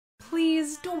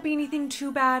please, don't be anything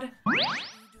too bad.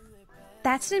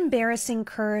 That's an embarrassing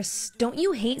curse. Don't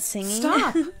you hate singing?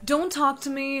 Stop! Don't talk to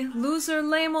me. Loser,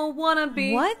 lame-o,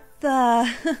 wannabe. What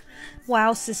the?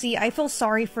 Wow, sissy, I feel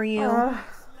sorry for you.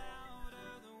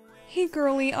 Hey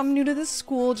girlie, I'm new to this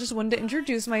school, just wanted to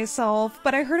introduce myself,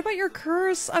 but I heard about your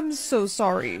curse. I'm so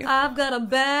sorry. I've got a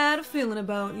bad feeling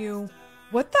about you.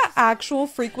 What the actual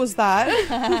freak was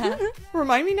that?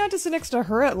 Remind me not to sit next to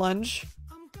her at lunch.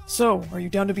 So, are you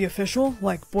down to be official?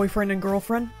 Like boyfriend and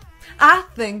girlfriend? I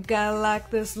think I like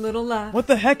this little life. What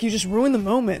the heck? You just ruined the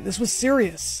moment. This was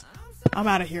serious. I'm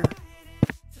out of here.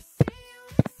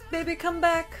 Baby, come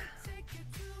back.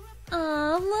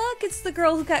 Aw, look, it's the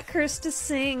girl who got cursed to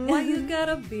sing. Why you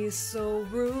gotta be so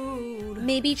rude?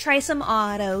 Maybe try some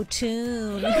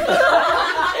auto-tune.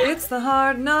 It's the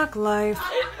hard knock life.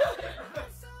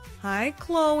 Hi,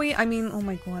 Chloe. Oh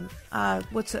my god.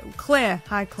 What's it? Claire.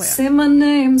 Hi, Claire. Say my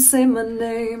name, say my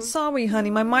name. Sorry, honey.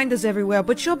 My mind is everywhere,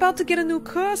 but you're about to get a new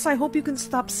curse. I hope you can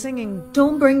stop singing.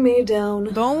 Don't bring me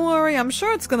down. Don't worry. I'm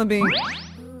sure it's gonna be.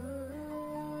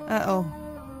 Uh-oh.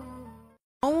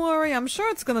 Don't worry. I'm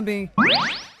sure it's gonna be.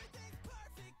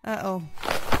 Uh-oh.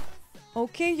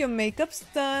 Okay, your makeup's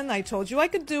done. I told you I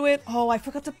could do it. Oh, I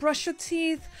forgot to brush your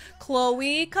teeth.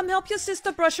 Chloe, come help your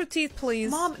sister brush her teeth,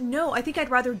 please. Mom, no, I think I'd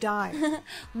rather die.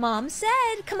 Mom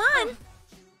said, come on.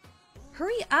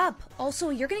 Hurry up. Also,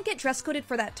 you're gonna get dress coded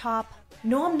for that top.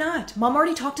 No, I'm not. Mom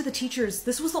already talked to the teachers.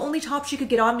 This was the only top she could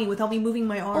get on me without me moving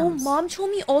my arms. Oh, Mom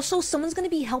told me also someone's gonna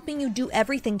be helping you do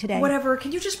everything today. Whatever,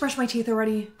 can you just brush my teeth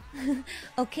already?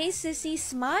 Okay, sissy,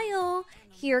 smile.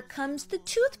 Here comes the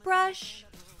toothbrush.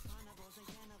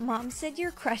 Mom said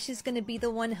your crush is gonna be the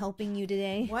one helping you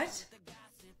today. What?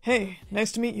 Hey,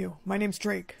 nice to meet you. My name's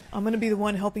Drake. I'm gonna be the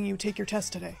one helping you take your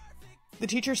test today. The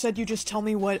teacher said you just tell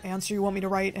me what answer you want me to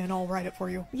write and I'll write it for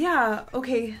you. Yeah,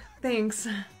 okay, thanks.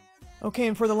 Okay,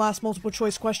 and for the last multiple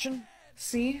choice question?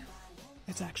 C?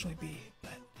 It's actually B,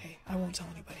 but hey, I won't tell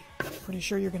anybody. Pretty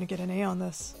sure you're gonna get an A on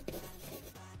this.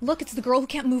 Look, it's the girl who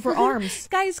can't move her arms.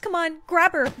 Guys, come on,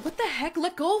 grab her. What the heck?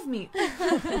 Let go of me.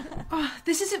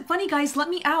 This isn't funny, guys. Let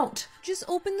me out. Just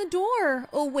open the door.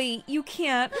 Oh, wait, you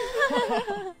can't.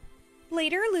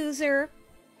 Later, loser.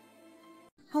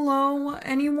 Hello?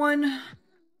 Anyone?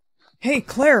 Hey,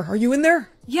 Claire, are you in there?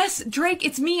 Yes, Drake,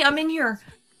 it's me. I'm in here.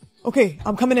 Okay,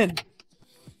 I'm coming in.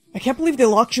 I can't believe they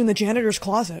locked you in the janitor's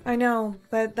closet. I know,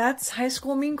 but that's high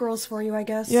school mean girls for you, I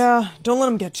guess. Yeah, don't let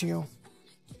them get to you.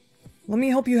 Let me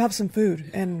help you have some food,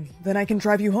 and then I can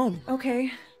drive you home.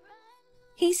 Okay.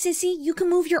 Hey, sissy, you can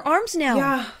move your arms now.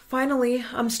 Yeah, finally.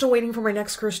 I'm still waiting for my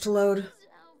next curse to load.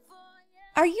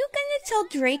 Are you gonna tell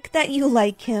Drake that you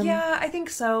like him? Yeah, I think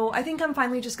so. I think I'm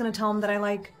finally just gonna tell him that I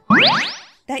like...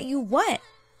 That you what?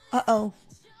 Uh-oh.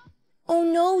 Oh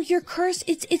no, your curse,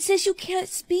 it says you can't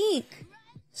speak.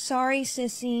 Sorry,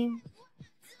 sissy.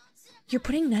 You're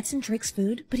putting nuts in Drake's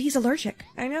food, but he's allergic.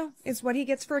 I know. It's what he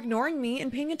gets for ignoring me and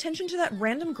paying attention to that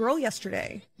random girl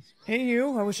yesterday. Hey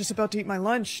you, I was just about to eat my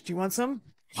lunch. Do you want some?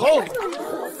 Oh!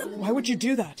 Why would you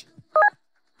do that?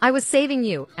 I was saving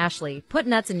you, Ashley. Put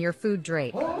nuts in your food,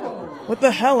 Drake. What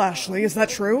the hell, Ashley? Is that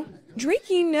true?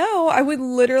 Drakey, no, I would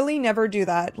literally never do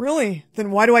that. Really?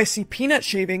 Then why do I see peanut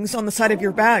shavings on the side of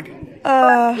your bag?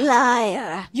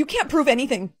 Liar. You can't prove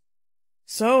anything.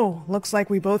 So, looks like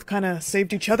we both kinda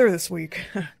saved each other this week.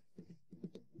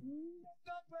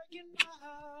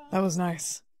 That was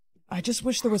nice. I just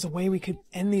wish there was a way we could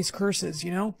end these curses,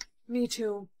 you know? Me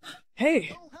too.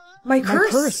 Hey! My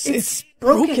curse! It's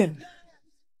broken!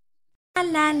 La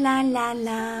la la la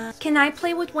la. Can I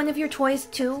play with one of your toys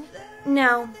too?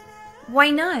 No. Why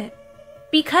not?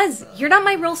 Because you're not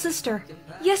my real sister.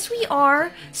 Yes, we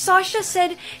are. Sasha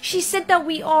said that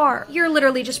we are. You're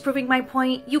literally just proving my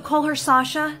point. You call her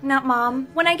Sasha, not Mom.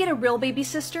 When I get a real baby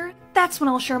sister, that's when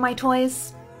I'll share my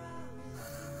toys.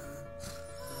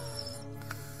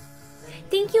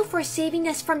 Thank you for saving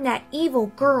us from that evil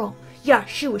girl. Yeah,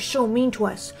 she was so mean to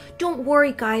us. Don't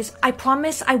worry, guys. I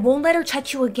promise I won't let her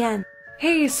touch you again.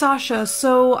 Hey, Sasha,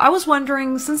 so I was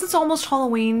wondering, since it's almost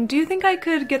Halloween, do you think I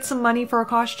could get some money for a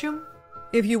costume?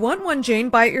 If you want one, Jane,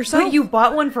 buy it yourself. But you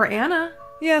bought one for Anna.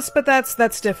 Yes, but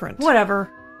that's different. Whatever.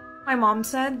 My mom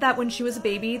said that when she was a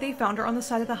baby, they found her on the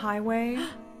side of the highway.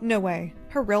 No way.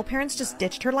 Her real parents just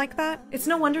ditched her like that? It's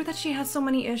no wonder that she has so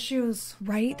many issues.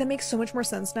 Right? That makes so much more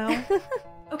sense now.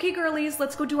 Okay, girlies,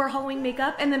 let's go do our Halloween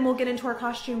makeup, and then we'll get into our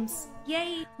costumes.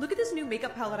 Yay! Look at this new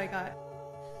makeup palette I got.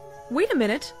 Wait a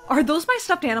minute. Are those my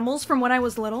stuffed animals from when I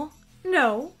was little?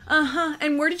 No. Uh-huh.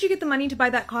 And where did you get the money to buy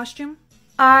that costume?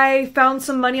 I found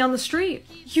some money on the street.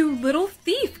 You little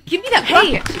thief! Give me that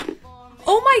bucket!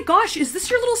 Oh my gosh, is this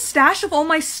your little stash of all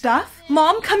my stuff?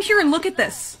 Mom, come here and look at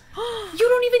this. You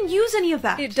don't even use any of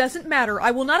that. It doesn't matter.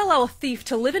 I will not allow a thief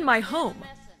to live in my home.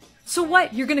 So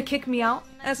what, you're gonna kick me out?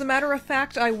 As a matter of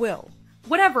fact, I will.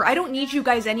 Whatever, I don't need you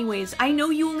guys anyways. I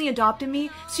know you only adopted me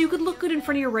so you could look good in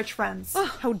front of your rich friends.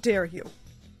 Oh, how dare you.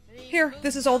 Here,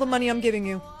 this is all the money I'm giving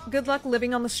you. Good luck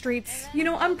living on the streets. You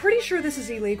know, I'm pretty sure this is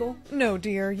illegal. No,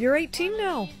 dear, you're 18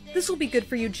 now. This will be good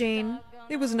for you, Jane.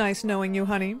 It was nice knowing you,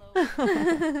 honey.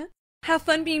 Have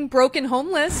fun being broke and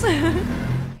homeless.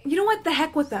 You know what? The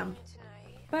heck with them.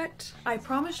 But I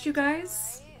promised you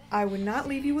guys I would not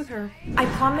leave you with her. I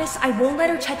promise I won't let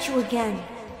her touch you again.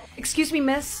 Excuse me,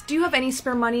 miss. Do you have any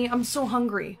spare money? I'm so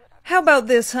hungry. How about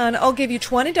this, hun? I'll give you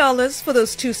 $20 for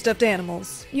those 2 stuffed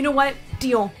animals. You know what?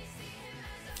 Deal.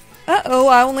 Uh-oh,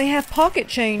 I only have pocket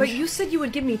change. But you said you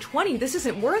would give me 20. This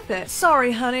isn't worth it.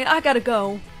 Sorry, honey. I gotta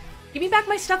go. Give me back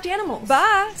my stuffed animals.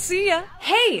 Bye. See ya.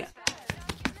 Hey!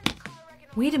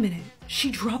 Wait a minute. She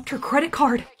dropped her credit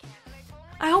card.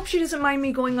 I hope she doesn't mind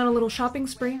me going on a little shopping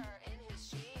spree.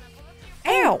 Ow!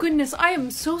 Oh, goodness, I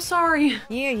am so sorry.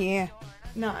 Yeah.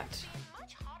 Not.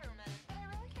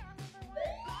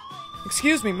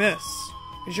 Excuse me, miss.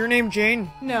 Is your name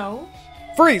Jane? No.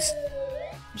 Freeze!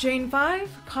 Jane 5,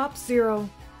 Cop 0.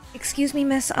 Excuse me,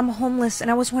 miss, I'm homeless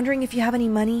and I was wondering if you have any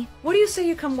money. What do you say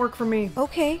you come work for me?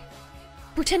 Okay.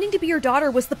 Pretending to be your daughter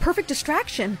was the perfect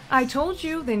distraction. I told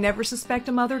you, they never suspect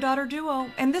a mother-daughter duo.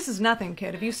 And this is nothing,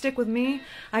 kid. If you stick with me,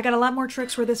 I got a lot more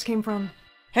tricks where this came from.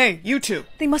 Hey, you two.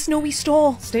 They must know we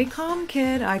stole. Stay calm,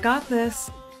 kid. I got this.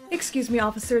 Excuse me,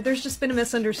 officer. There's just been a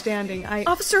misunderstanding.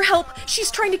 Officer, help! She's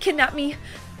trying to kidnap me.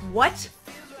 What?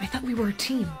 I thought we were a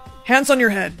team. Hands on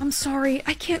your head. I'm sorry.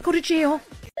 I can't go to jail.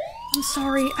 I'm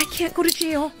sorry. I can't go to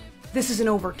jail. This isn't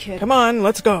over, kid. Come on,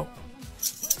 let's go.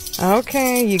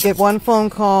 Okay, you get 1 phone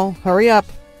call. Hurry up.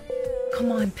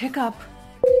 Come on, pick up.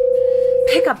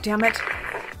 Pick up, damn it.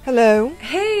 Hello?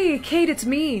 Hey, Kate, it's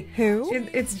me. Who?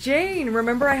 It's Jane.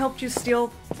 Remember I helped you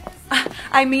steal...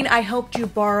 I helped you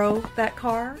borrow that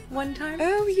car one time?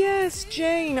 Oh, yes,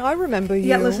 Jane. I remember you.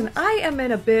 Yeah, listen, I am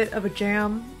in a bit of a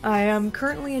jam. I am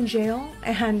currently in jail,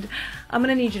 and I'm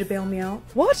gonna need you to bail me out.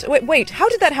 What? Wait, how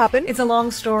did that happen? It's a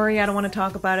long story. I don't want to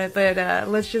talk about it, but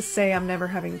let's just say I'm never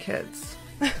having kids.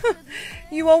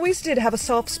 You always did have a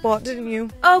soft spot, didn't you?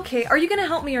 Okay, are you gonna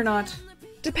help me or not?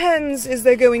 Depends. Is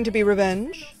there going to be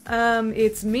revenge?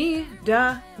 It's me.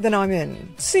 Duh. Then I'm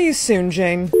in. See you soon,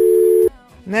 Jane.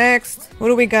 Next. What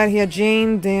do we got here?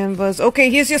 Jane Danvers. Okay,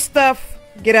 here's your stuff.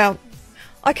 Get out.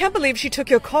 I can't believe she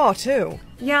took your car, too.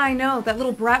 Yeah, I know. That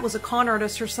little brat was a con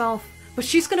artist herself. But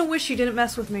she's gonna wish she didn't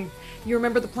mess with me. You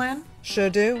remember the plan? Sure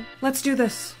do. Let's do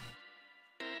this.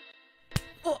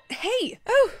 Oh, hey!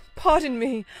 Oh, pardon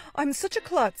me. I'm such a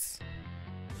klutz.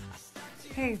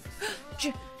 Hey.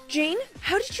 Jane,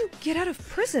 how did you get out of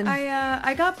prison?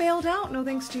 I got bailed out, no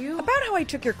thanks to you. About how I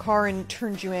took your car and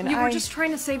turned you in. You were just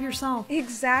trying to save yourself.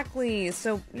 Exactly.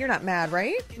 So you're not mad,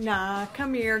 right? Nah,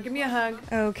 come here, give me a hug.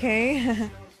 Okay.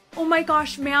 Oh my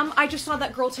gosh, ma'am, I just saw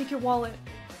that girl take your wallet.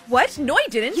 What? No, I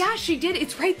didn't. Yeah, she did.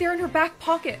 It's right there in her back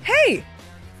pocket. Hey!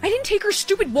 I didn't take her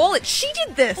stupid wallet. She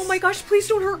did this. Oh my gosh, please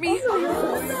don't hurt me.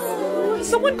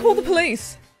 Someone call the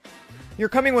police. You're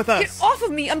coming with us. Get off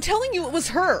of me. I'm telling you it was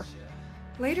her.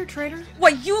 Later, traitor. Why,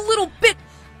 you little bit...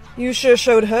 You sure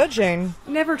showed her, Jane.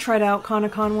 Never tried out con a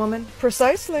con woman.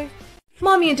 Precisely.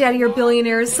 Mommy and Daddy are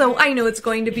billionaires, so I know it's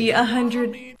going to be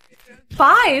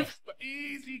 105.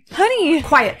 Honey!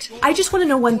 Quiet. I just want to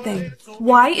know one thing.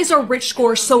 Why is our rich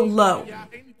score so low?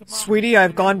 Sweetie,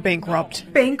 I've gone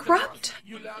bankrupt. Bankrupt?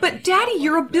 But Daddy,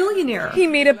 you're a billionaire. He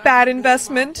made a bad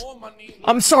investment.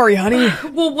 I'm sorry, honey.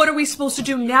 Well, what are we supposed to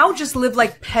do now? Just live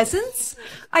like peasants?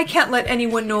 I can't let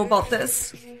anyone know about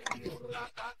this.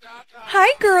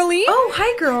 Hi, girlie. Oh,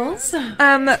 hi, girls.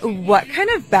 What kind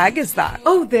of bag is that?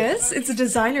 Oh, this? It's a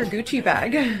designer Gucci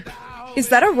bag. Is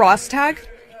that a Ross tag?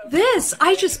 This?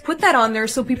 I just put that on there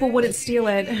so people wouldn't steal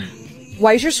it.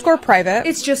 Why is your score private?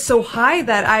 It's just so high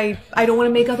that I don't want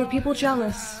to make other people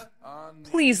jealous.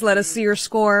 Please let us see your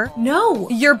score. No.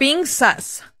 You're being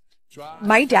sus.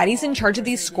 My daddy's in charge of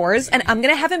these scores, and I'm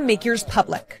gonna have him make yours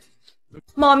public.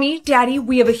 Mommy, Daddy,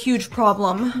 we have a huge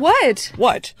problem. What?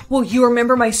 What? Well, you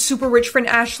remember my super rich friend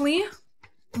Ashley?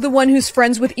 The one who's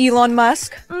friends with Elon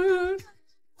Musk? Mm-hmm.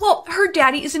 Well, her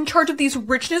daddy is in charge of these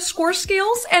richness score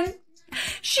scales, and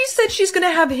she said she's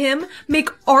gonna have him make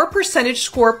our percentage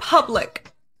score public.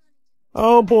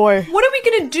 Oh boy. What are we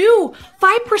gonna do?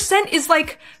 5% is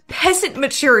like peasant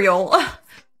material.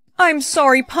 I'm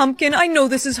sorry, Pumpkin. I know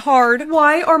this is hard.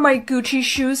 Why are my Gucci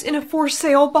shoes in a for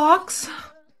sale box?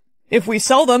 If we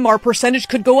sell them, our percentage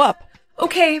could go up.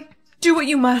 Okay, Do what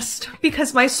you must,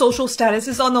 because my social status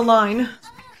is on the line.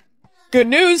 Good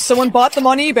news, someone bought them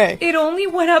on eBay. It only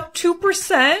went up 2%?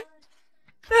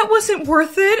 That wasn't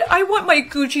worth it. I want my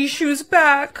Gucci shoes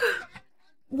back.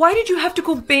 Why did you have to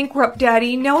go bankrupt,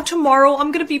 Daddy? Now tomorrow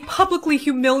I'm gonna be publicly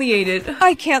humiliated.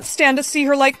 I can't stand to see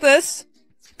her like this.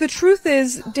 The truth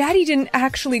is, Daddy didn't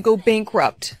actually go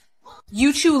bankrupt.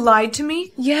 You two lied to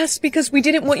me? Yes, because we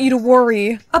didn't want you to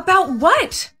worry. About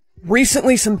what?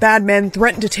 Recently, some bad men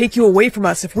threatened to take you away from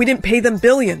us if we didn't pay them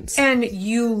billions. And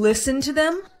you listened to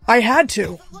them? I had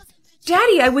to.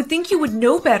 Daddy, I would think you would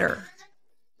know better.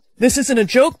 This isn't a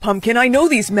joke, Pumpkin. I know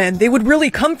these men. They would really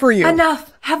come for you.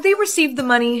 Enough. Have they received the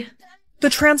money?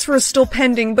 The transfer is still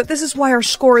pending, but this is why our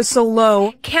score is so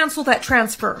low. Cancel that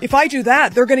transfer. If I do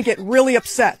that, they're gonna get really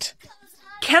upset.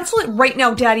 Cancel it right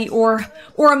now, Daddy, or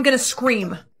I'm gonna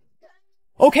scream.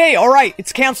 Okay, alright,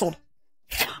 it's canceled.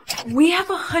 We have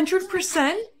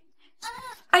 100%?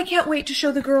 I can't wait to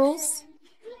show the girls.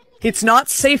 It's not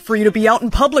safe for you to be out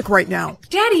in public right now.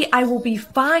 Daddy, I will be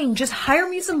fine. Just hire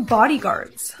me some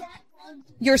bodyguards.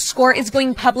 Your score is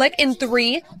going public in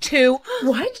 3, 2...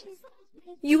 What?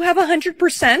 You have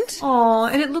 100%? Aw,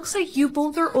 and it looks like you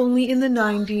both are only in the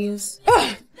 90s.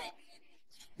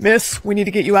 Miss, we need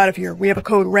to get you out of here. We have a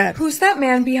code red. Who's that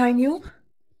man behind you?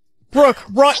 Brooke,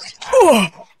 run!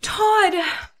 Ugh. Todd!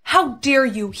 How dare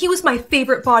you? He was my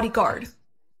favorite bodyguard.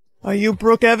 Are you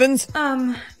Brooke Evans?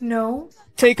 No.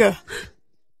 Take a...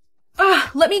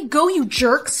 Let me go, you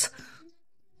jerks!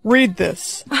 Read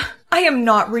this. I am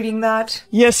not reading that.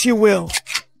 Yes, you will.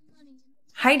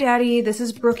 Hi, Daddy. This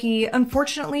is Brookie.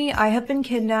 Unfortunately, I have been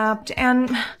kidnapped, and...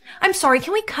 I'm sorry,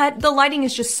 can we cut? The lighting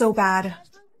is just so bad.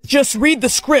 Just read the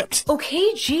script.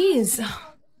 Okay, jeez.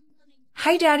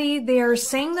 Hi, Daddy. They are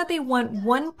saying that they want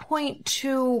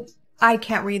 1.2... I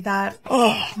can't read that.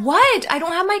 Ugh. What? I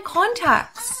don't have my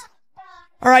contacts.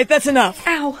 Alright, that's enough.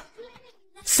 Ow.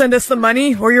 Send us the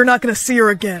money, or you're not gonna see her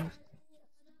again.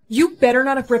 You better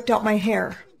not have ripped out my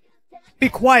hair. Be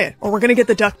quiet, or we're gonna get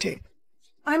the duct tape.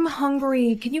 I'm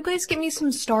hungry. Can you guys get me some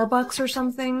Starbucks or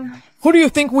something? Who do you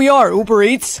think we are, Uber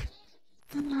Eats?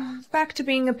 Back to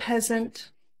being a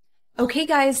peasant. Okay,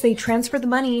 guys, they transferred the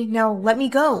money. Now let me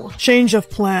go. Change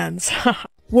of plans.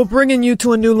 We're bringing you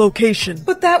to a new location.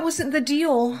 But that wasn't the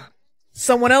deal.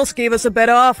 Someone else gave us a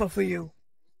better offer for you.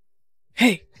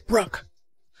 Hey, Brooke.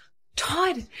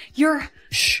 Todd, you're...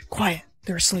 Shh, quiet.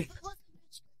 They're asleep.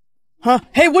 Huh?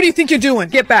 Hey, what do you think you're doing?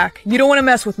 Get back. You don't want to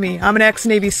mess with me. I'm an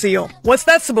ex-Navy SEAL. What's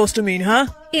that supposed to mean, huh?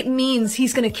 It means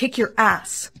he's gonna kick your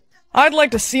ass. I'd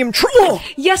like to see him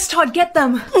Yes, Todd, get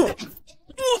them!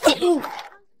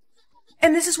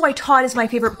 And this is why Todd is my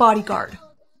favorite bodyguard.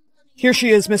 Here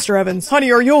she is, Mr. Evans.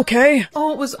 Honey, are you okay?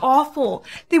 Oh, it was awful.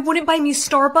 They wouldn't buy me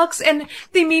Starbucks, and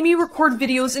they made me record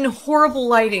videos in horrible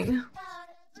lighting.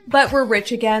 But we're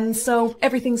rich again, so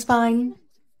everything's fine.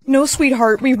 No,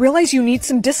 sweetheart, we realize you need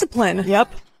some discipline.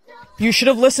 Yep. You should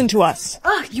have listened to us.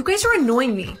 Ugh, you guys are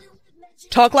annoying me.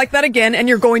 Talk like that again, and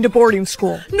you're going to boarding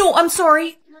school. No, I'm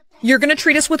sorry. You're gonna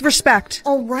treat us with respect.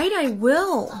 Alright, I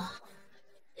will.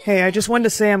 Hey, I just wanted to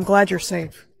say I'm glad you're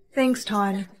safe. Thanks,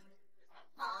 Todd.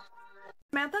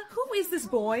 Samantha, who is this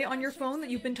boy on your phone that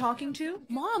you've been talking to?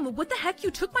 Mom, what the heck?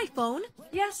 You took my phone?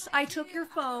 Yes, I took your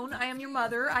phone. I am your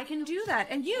mother. I can do that.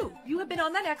 And you have been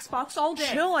on that Xbox all day.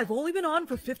 Chill, I've only been on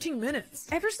for 15 minutes.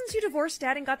 Ever since you divorced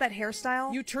Dad and got that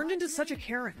hairstyle? You turned into such a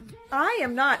Karen. I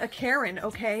am not a Karen,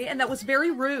 okay? And that was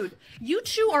very rude. You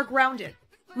two are grounded.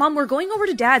 Mom, we're going over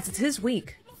to Dad's. It's his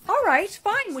week. Alright,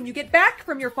 fine. When you get back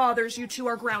from your father's, you two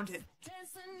are grounded.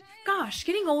 Gosh,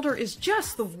 getting older is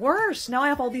just the worst. Now I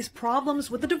have all these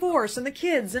problems with the divorce and the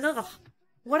kids and ugh.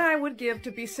 What I would give to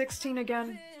be 16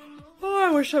 again. Oh,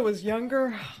 I wish I was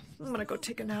younger. I'm gonna go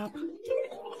take a nap.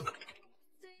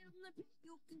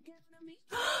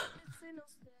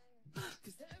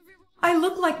 I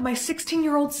look like my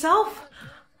 16-year-old self.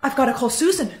 I've gotta call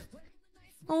Susan.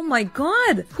 Oh my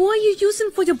god! Who are you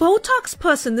using for your Botox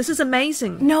person? This is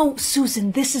amazing. No,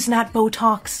 Susan, this is not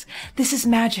Botox. This is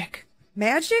magic.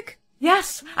 Magic?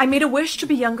 Yes, I made a wish to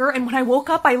be younger, and when I woke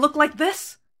up, I looked like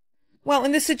this. Well,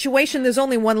 in this situation, there's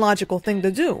only one logical thing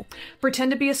to do.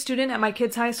 Pretend to be a student at my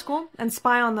kids' high school and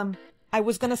spy on them. I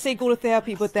was gonna say go to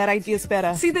therapy, but that idea's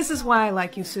better. See, this is why I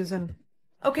like you, Susan.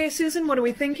 Okay, Susan, what are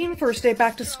we thinking? First day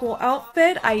back to school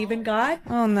outfit. I even got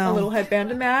oh no, a little headband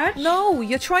to match. No,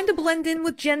 you're trying to blend in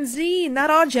with Gen Z,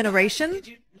 not our generation.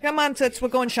 Come on, Toots, we're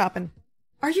going shopping.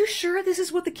 Are you sure this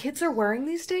is what the kids are wearing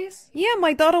these days? Yeah,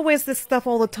 my daughter wears this stuff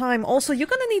all the time. Also, you're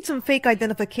gonna need some fake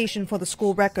identification for the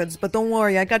school records, but don't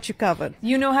worry, I got you covered.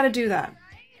 You know how to do that.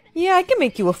 Yeah, I can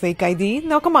make you a fake ID.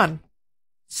 Now come on.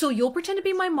 So you'll pretend to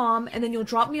be my mom, and then you'll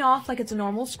drop me off like it's a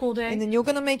normal school day. And then you're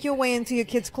gonna make your way into your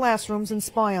kids' classrooms and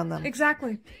spy on them.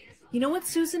 Exactly. You know what,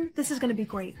 Susan? This is gonna be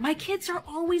great. My kids are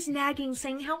always nagging,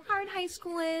 saying how hard high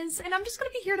school is, and I'm just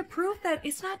gonna be here to prove that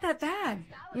it's not that bad.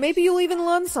 Maybe you'll even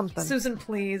learn something. Susan,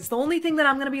 please. The only thing that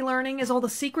I'm going to be learning is all the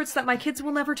secrets that my kids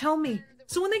will never tell me.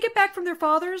 So when they get back from their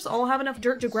fathers, I'll have enough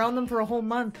dirt to ground them for a whole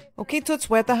month. Okay, Toots,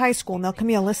 we're at the high school. Now come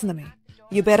here, listen to me.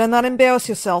 You better not embarrass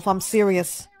yourself. I'm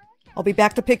serious. I'll be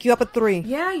back to pick you up at 3.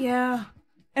 Yeah.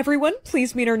 Everyone,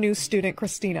 please meet our new student,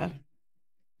 Christina.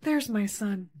 There's my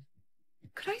son.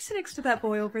 Could I sit next to that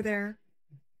boy over there?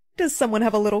 Does someone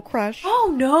have a little crush?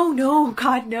 Oh, no.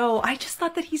 God, no. I just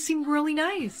thought that he seemed really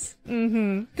nice.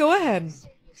 Go ahead.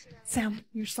 Sam,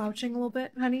 you're slouching a little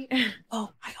bit, honey.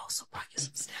 Oh, I also brought you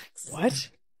some snacks. What?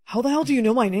 How the hell do you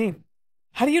know my name?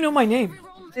 How do you know my name?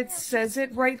 It says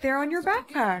it right there on your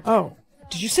backpack. Oh,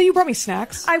 did you say you brought me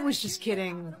snacks? I was just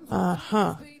kidding.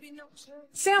 Uh-huh.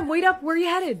 Sam, wait up. Where are you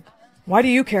headed? Why do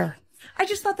you care? I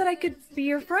just thought that I could be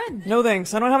your friend. No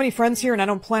thanks. I don't have any friends here and I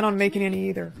don't plan on making any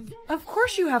either. Of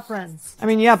course you have friends. I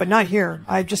mean, yeah, but not here.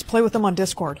 I just play with them on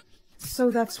Discord.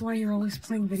 So that's why you're always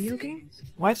playing video games?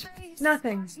 What?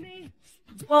 Nothing.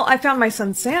 Well, I found my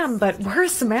son Sam, but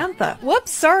where's Samantha?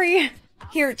 Whoops, sorry.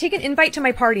 Here, take an invite to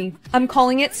my party. I'm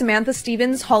calling it Samantha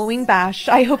Stevens Halloween Bash.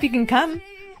 I hope you can come.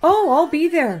 Oh, I'll be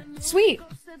there. Sweet.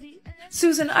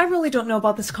 Susan, I really don't know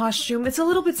about this costume. It's a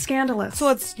little bit scandalous.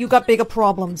 So you got bigger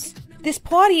problems. This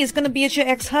party is gonna be at your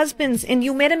ex-husband's, and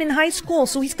you met him in high school,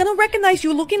 so he's gonna recognize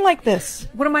you looking like this.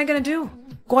 What am I gonna do?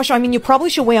 Gosh, I mean, you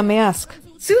probably should wear a mask.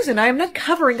 Susan, I am not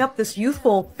covering up this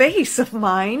youthful face of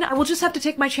mine. I will just have to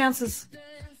take my chances.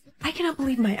 I cannot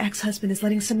believe my ex-husband is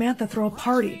letting Samantha throw a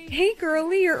party. Hey,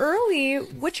 girlie, you're early.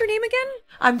 What's your name again?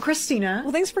 I'm Christina.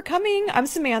 Well, thanks for coming. I'm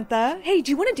Samantha. Hey,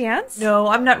 do you want to dance? No,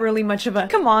 I'm not really much of a...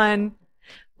 Come on.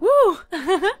 Woo!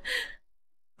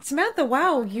 Samantha,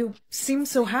 wow, you seem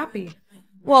so happy.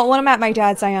 Well, when I'm at my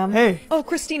dad's, I am. Hey. Oh,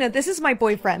 Christina, this is my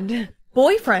boyfriend.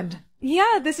 Boyfriend?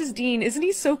 Yeah, this is Dean. Isn't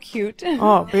he so cute?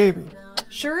 Oh, baby.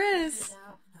 Sure is.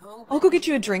 I'll go get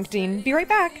you a drink, Dean. Be right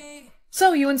back.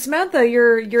 So, you and Samantha,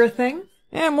 you're a thing?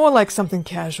 Yeah, more like something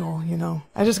casual, you know.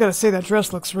 I just gotta say that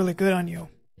dress looks really good on you.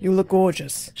 You look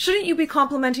gorgeous. Shouldn't you be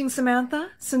complimenting Samantha,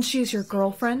 since she's your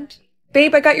girlfriend?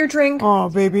 Babe, I got your drink. Oh,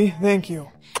 baby, thank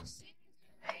you.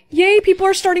 Yay, people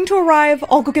are starting to arrive.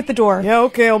 I'll go get the door. Yeah,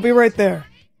 okay, I'll be right there.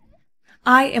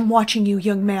 I am watching you,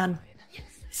 young man.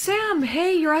 Sam,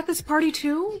 hey, you're at this party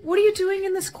too? What are you doing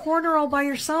in this corner all by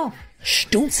yourself? Shh,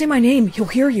 don't say my name. He'll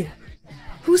hear you.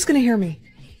 Who's gonna hear me?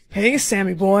 Hey,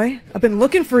 Sammy boy. I've been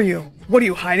looking for you. What are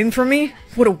you hiding from me?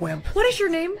 What a wimp. What is your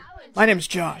name? My name's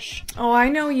Josh. Oh, I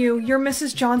know you. You're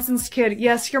Mrs. Johnson's kid.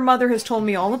 Yes, your mother has told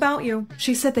me all about you.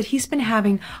 She said that he's been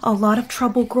having a lot of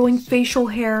trouble growing facial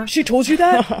hair. She told you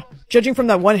that? Judging from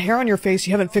that one hair on your face,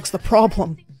 you haven't fixed the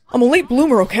problem. I'm a late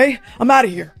bloomer, okay? I'm out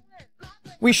of here.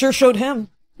 We sure showed him.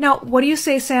 Now, what do you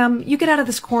say, Sam? You get out of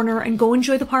this corner and go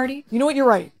enjoy the party? You know what? You're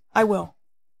right. I will.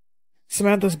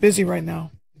 Samantha's busy right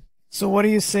now. So what do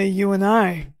you say you and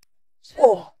I...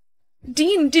 Oh.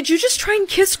 Dean, did you just try and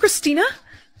kiss Christina?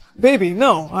 Baby,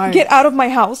 no, Get out of my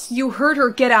house. You heard her.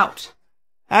 Get out.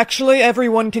 Actually,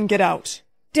 everyone can get out.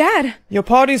 Dad. Your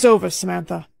party's over,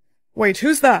 Samantha. Wait,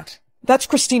 who's that? That's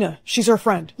Christina. She's her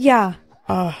friend. Yeah.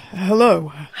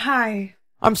 Hello. Hi.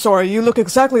 I'm sorry, you look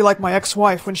exactly like my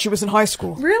ex-wife when she was in high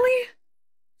school. Really?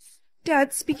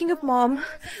 Dad, speaking of Mom,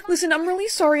 listen, I'm really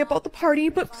sorry about the party,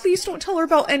 but please don't tell her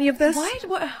about any of this.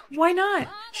 What? Why not?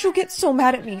 She'll get so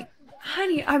mad at me.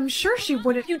 Honey, I'm sure she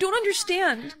wouldn't. You don't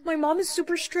understand. My mom is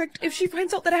super strict. If she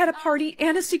finds out that I had a party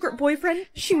and a secret boyfriend,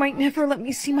 she might never let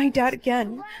me see my dad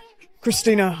again.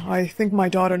 Christina, I think my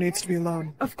daughter needs to be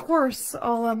alone. Of course.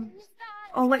 I'll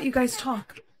let you guys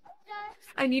talk.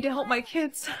 I need to help my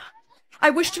kids. I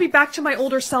wish to be back to my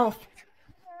older self.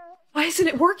 Why isn't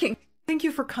it working? Thank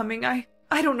you for coming. I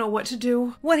don't know what to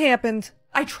do. What happened?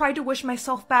 I tried to wish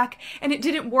myself back, and it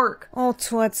didn't work. Oh,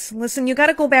 Toots, listen, you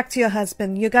gotta go back to your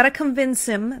husband. You gotta convince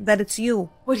him that it's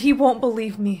you. But he won't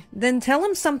believe me. Then tell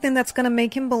him something that's gonna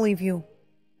make him believe you.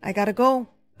 I gotta go.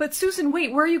 But Susan,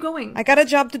 wait, where are you going? I got a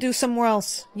job to do somewhere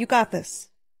else. You got this.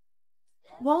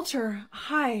 Walter,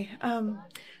 hi.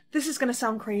 This is gonna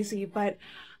sound crazy, but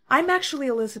I'm actually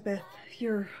Elizabeth,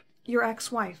 your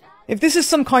ex-wife. If this is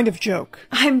some kind of joke...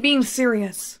 I'm being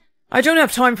serious. I don't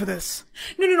have time for this.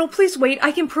 No, please wait.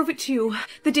 I can prove it to you.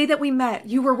 The day that we met,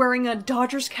 you were wearing a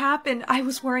Dodgers cap, and I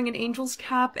was wearing an Angels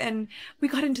cap, and we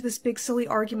got into this big silly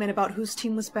argument about whose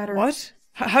team was better. What?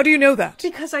 How do you know that?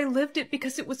 Because I lived it,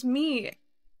 because it was me.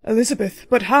 Elizabeth,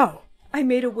 but how? I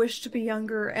made a wish to be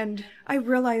younger, and I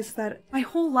realized that my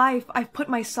whole life I've put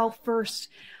myself first.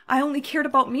 I only cared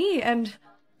about me, and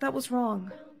that was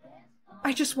wrong.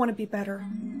 I just want to be better.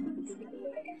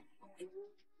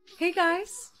 Hey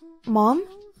guys. Mom,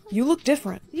 you look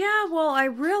different. Yeah, well, I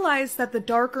realized that the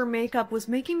darker makeup was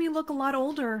making me look a lot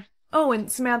older. Oh,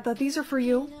 and Samantha, these are for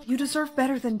you. You deserve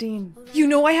better than Dean. You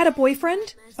know I had a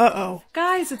boyfriend? Uh-oh.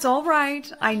 Guys, it's all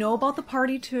right. I know about the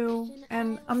party too,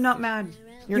 and I'm not mad.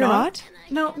 You're not?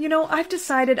 No, I've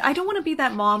decided I don't want to be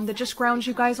that mom that just grounds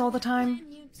you guys all the time.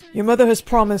 Your mother has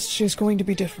promised she's going to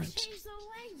be different.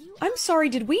 I'm sorry,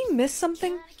 did we miss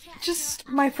something? Just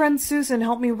my friend Susan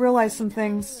helped me realize some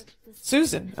things.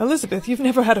 Susan? Elizabeth, you've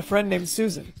never had a friend named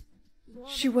Susan.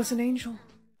 She was an angel.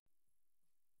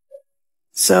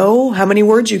 So, how many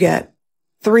words you get?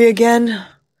 3 again?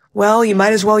 Well, you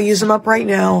might as well use them up right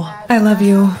now. I love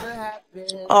you.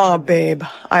 Aw, babe,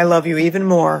 I love you even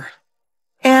more.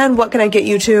 And what can I get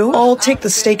you two? I'll take the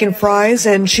steak and fries,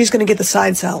 and she's gonna get the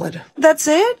side salad. That's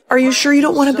it? Are you sure you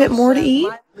don't want a bit more to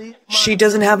eat? She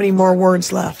doesn't have any more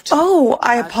words left. Oh,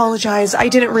 I apologize. I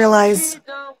didn't realize.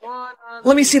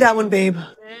 Let me see that one, babe.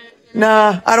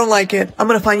 Nah, I don't like it. I'm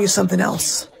gonna find you something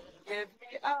else.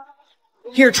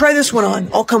 Here, try this one on.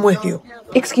 I'll come with you.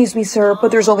 Excuse me, sir,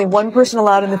 but there's only one person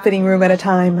allowed in the fitting room at a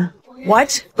time.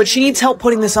 What? But she needs help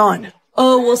putting this on.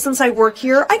 Oh, well, since I work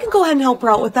here, I can go ahead and help her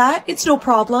out with that. It's no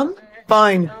problem.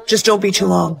 Fine. Just don't be too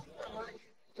long.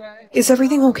 Is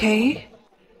everything okay?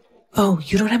 Oh,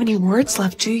 you don't have any words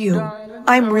left, do you?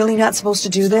 I'm really not supposed to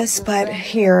do this, but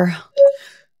here.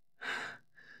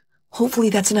 Hopefully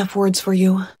that's enough words for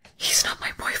you. He's not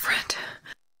my boyfriend.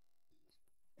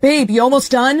 Babe, you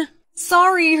almost done?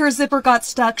 Sorry, her zipper got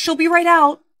stuck. She'll be right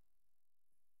out.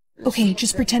 Okay,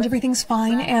 just pretend everything's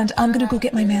fine, and I'm gonna go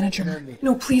get my manager.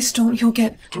 No, please don't. You'll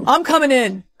get... I'm coming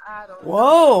in.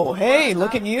 Whoa, hey,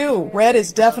 look at you. Red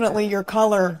is definitely your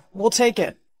color. We'll take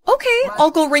it. Okay,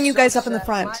 I'll go ring you guys up in the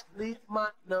front.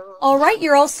 All right,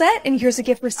 you're all set, and here's a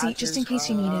gift receipt just in case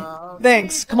you need it.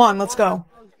 Thanks. Come on, let's go.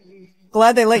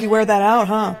 Glad they let you wear that out,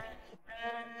 huh?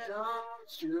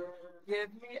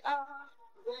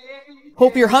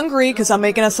 Hope you're hungry, 'cause I'm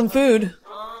making us some food.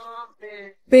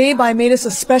 Babe, I made us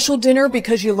a special dinner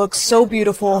because you look so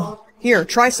beautiful. Here,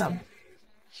 try some.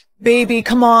 Baby,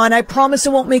 come on. I promise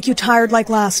it won't make you tired like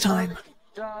last time.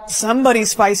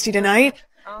 Somebody's feisty tonight.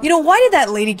 You know, why did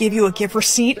that lady give you a gift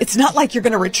receipt? It's not like you're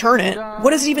gonna return it.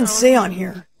 What does it even say on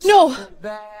here? No!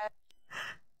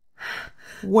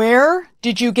 Where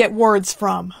did you get words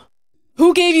from?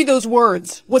 Who gave you those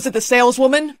words? Was it the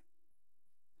saleswoman?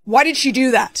 Why did she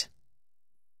do that?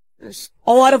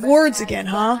 All out of words again,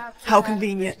 huh? How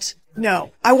convenient.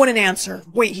 No, I want an answer.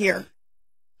 Wait here.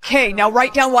 Okay, now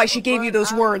write down why she gave you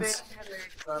those words.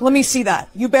 Let me see that.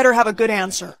 You better have a good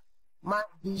answer.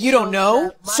 You don't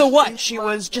know? So what? She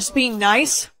was just being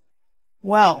nice?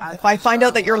 Well, if I find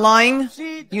out that you're lying,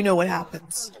 you know what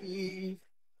happens.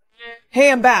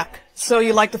 Hey, I'm back. So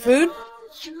you like the food?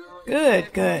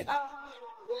 Good, good.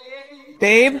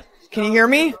 Babe, can you hear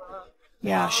me?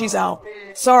 Yeah, she's out.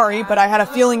 Sorry, but I had a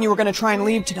feeling you were going to try and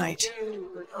leave tonight.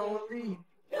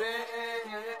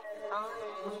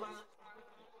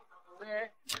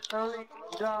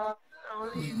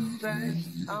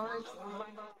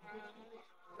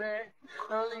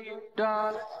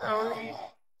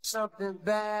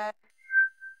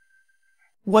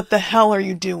 What the hell are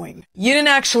you doing? You didn't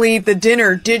actually eat the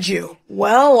dinner, did you?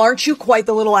 Well, aren't you quite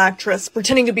the little actress,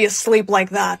 pretending to be asleep like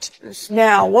that?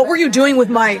 Now, what were you doing with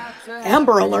my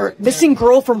Amber Alert, missing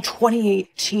girl from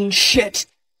 2018 shit?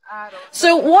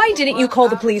 So why didn't you call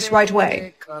the police right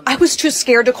away? I was too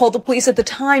scared to call the police at the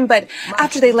time, but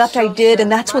after they left I did,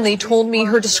 and that's when they told me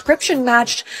her description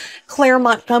matched Claire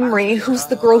Montgomery, who's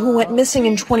the girl who went missing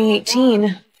in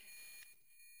 2018.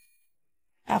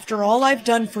 After all I've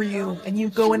done for you, and you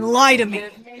go and lie to me.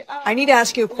 I need to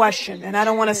ask you a question, and I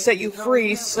don't want to set you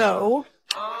free, so...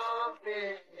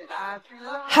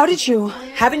 How did you?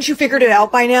 Haven't you figured it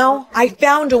out by now? I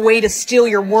found a way to steal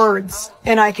your words,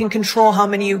 and I can control how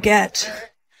many you get.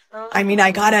 I mean,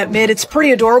 I gotta admit, it's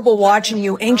pretty adorable watching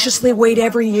you anxiously wait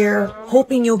every year,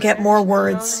 hoping you'll get more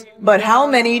words. But how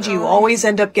many do you always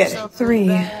end up getting? 3.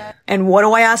 And what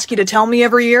do I ask you to tell me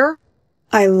every year?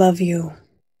 I love you.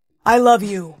 I love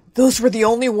you. Those were the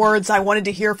only words I wanted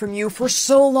to hear from you for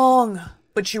so long.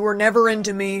 But you were never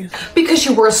into me. Because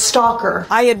you were a stalker.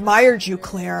 I admired you,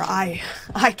 Claire. I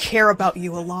care about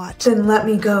you a lot. Then let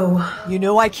me go. You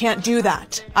know I can't do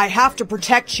that. I have to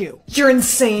protect you. You're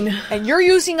insane. And you're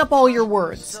using up all your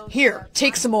words. Here,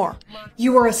 take some more.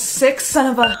 You are a sick son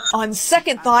of a... On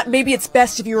second thought, maybe it's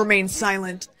best if you remain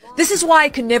silent. This is why I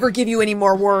could never give you any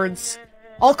more words.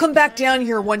 I'll come back down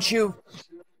here once you...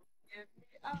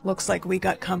 Looks like we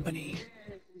got company.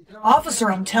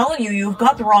 Officer, I'm telling you, you've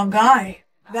got the wrong guy.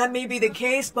 That may be the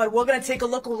case, but we're gonna take a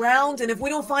look around, and if we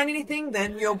don't find anything,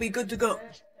 then you'll be good to go.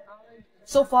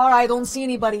 So far, I don't see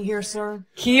anybody here, sir.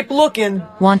 Keep looking.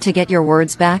 Want to get your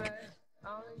words back?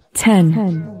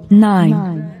 10,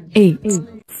 9, 8,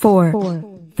 4,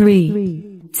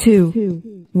 3,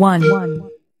 2, 1.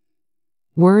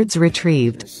 Words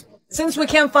retrieved. Since we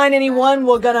can't find anyone,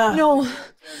 we're gonna...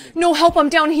 No help, I'm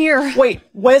down here. Wait,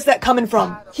 where's that coming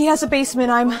from? He has a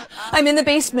basement, I'm in the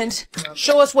basement.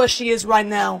 Show us where she is right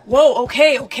now. Whoa,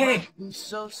 okay.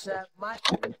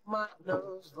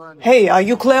 Hey, are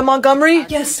you Claire Montgomery?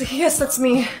 Yes, that's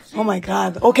me. Oh my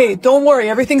god. Okay, don't worry,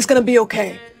 everything's gonna be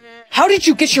okay. How did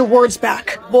you get your words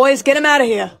back? Boys, get him out of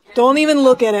here. Don't even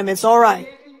look at him, it's alright.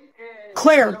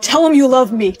 Claire, tell him you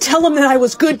love me. Tell him that I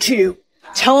was good to you.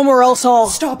 Tell him or else I'll...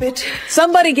 Stop it.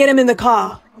 Somebody get him in the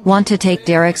car. Want to take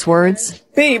Derek's words?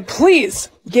 Babe, please.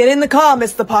 Get in the car,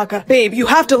 Mr. Parker. Babe, you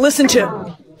have to listen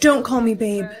to... Don't call me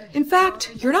babe. In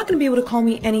fact, you're not going to be able to call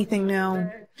me anything now.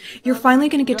 You're finally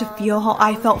going to get to feel how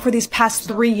I felt for these past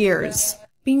 3 years.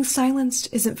 Being silenced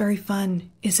isn't very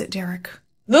fun, is it, Derek?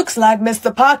 Looks like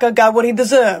Mr. Parker got what he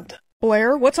deserved.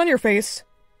 Blair, what's on your face?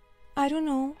 I don't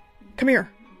know. Come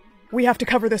here. We have to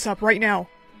cover this up right now.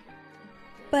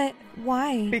 But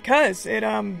why? Because it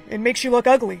makes you look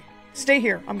ugly. Stay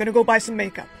here. I'm gonna go buy some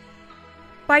makeup.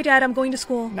 Bye, Dad. I'm going to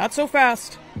school. Not so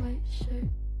fast.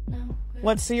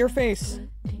 Let's see your face.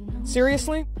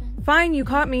 Seriously? Fine, you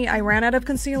caught me. I ran out of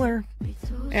concealer.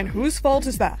 And whose fault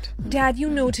is that? Dad, you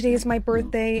know today is my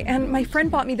birthday, and my friend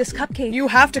bought me this cupcake. You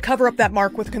have to cover up that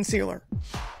mark with concealer.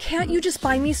 Can't you just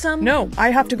buy me some? No,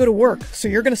 I have to go to work, so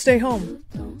you're gonna stay home.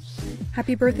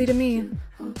 Happy birthday to me.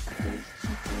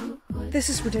 This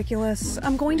is ridiculous.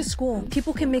 I'm going to school.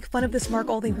 People can make fun of this mark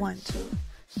all they want.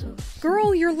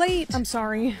 Girl, you're late. I'm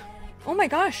sorry. Oh my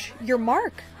gosh, your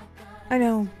mark. I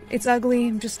know. It's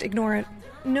ugly. Just ignore it.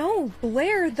 No,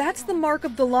 Blair, that's the mark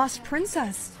of the lost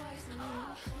princess.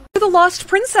 The lost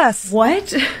princess.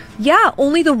 What? Yeah,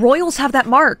 only the royals have that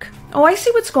mark. Oh, I see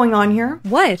what's going on here.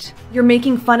 What? You're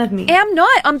making fun of me. I'm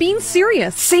not. I'm being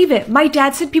serious. Save it. My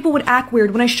dad said people would act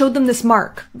weird when I showed them this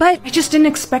mark. But I just didn't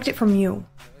expect it from you.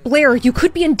 Blair, you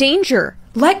could be in danger.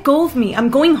 Let go of me. I'm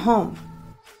going home.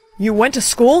 You went to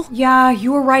school? Yeah,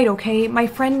 you were right, okay? My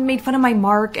friend made fun of my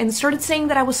mark and started saying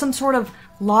that I was some sort of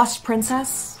lost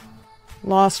princess.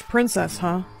 Lost princess,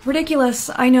 huh? Ridiculous,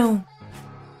 I know.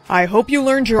 I hope you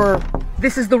learned your...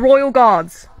 This is the royal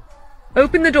guards.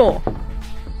 Open the door.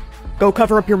 Go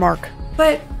cover up your mark.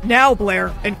 But... Now,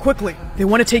 Blair, and quickly. They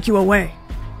want to take you away.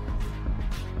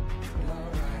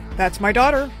 That's my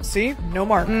daughter. See? No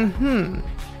mark.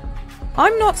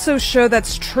 I'm not so sure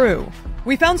that's true.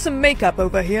 We found some makeup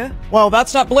over here. Well,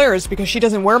 that's not Blair's because she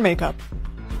doesn't wear makeup.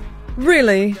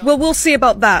 Really? Well, we'll see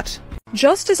about that.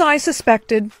 Just as I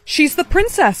suspected, she's the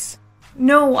princess.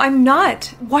 No, I'm not.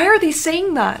 Why are they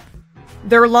saying that?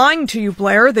 They're lying to you,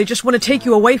 Blair. They just want to take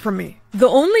you away from me. The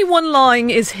only one lying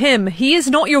is him. He is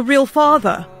not your real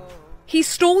father. He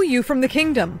stole you from the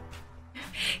kingdom.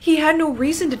 He had no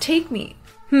reason to take me.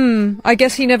 I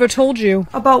guess he never told you.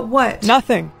 About what?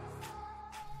 Nothing.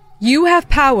 You have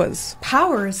powers.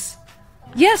 Powers?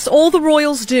 Yes, all the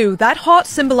royals do. That heart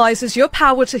symbolizes your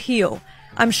power to heal.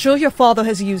 I'm sure your father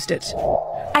has used it.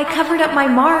 I covered up my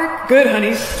mark. Good,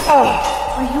 honey.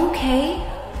 Oh. Are you okay?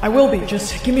 I will be.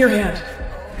 Just give me your hand.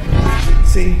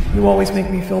 See, you always make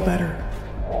me feel better.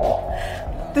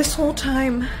 This whole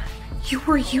time, you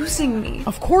were using me.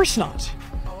 Of course not.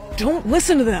 Don't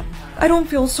listen to them. I don't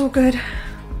feel so good.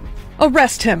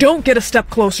 Arrest him. Don't get a step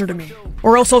closer to me,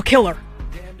 or else I'll kill her.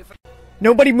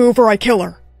 Nobody move or I kill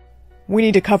her. We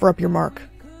need to cover up your mark.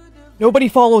 Nobody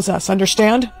follows us,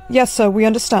 understand? Yes, sir, we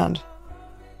understand.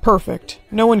 Perfect.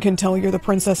 No one can tell you're the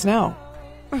princess now.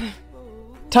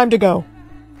 Time to go.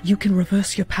 You can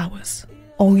reverse your powers.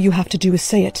 All you have to do is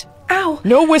say it. Ow!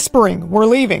 No whispering. We're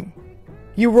leaving.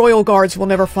 You royal guards will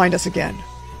never find us again.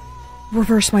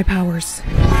 Reverse my powers.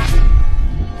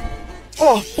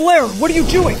 Oh, Blair, what are you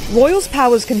doing? Royals'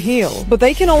 powers can heal, but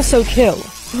they can also kill.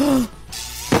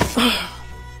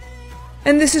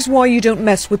 And this is why you don't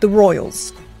mess with the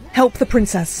royals. Help the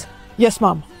princess. Yes,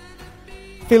 Mom.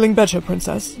 Feeling better,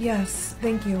 Princess? Yes,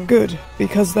 thank you. Good,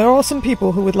 because there are some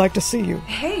people who would like to see you.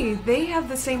 Hey, they have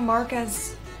the same mark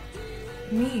as...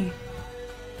 me.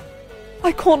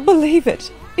 I can't believe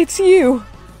it. It's you.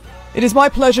 It is my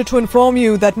pleasure to inform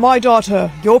you that my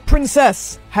daughter, your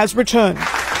princess, has returned.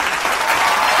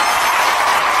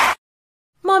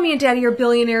 Mommy and Daddy are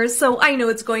billionaires, so I know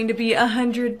it's going to be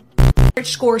 100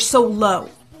 score so low.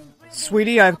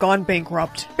 Sweetie, I've gone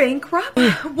bankrupt. Bankrupt?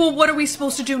 Well, what are we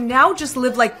supposed to do now? Just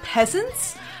live like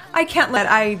peasants? I can't let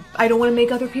I don't want to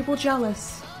make other people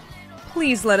jealous.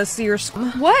 Please let us see your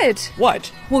What?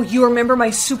 What? Well, you remember my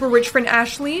super rich friend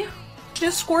Ashley?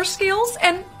 Just score scales,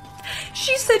 and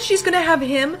she said she's gonna have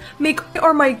him make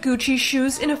my Gucci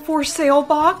shoes in a for sale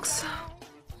box.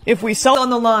 If we sell On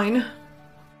the line.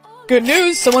 Good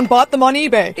news, someone bought them on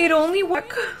eBay. It only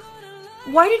work.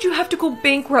 Why did you have to go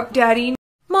bankrupt, Daddy?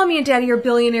 Mommy and Daddy are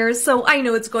billionaires, so I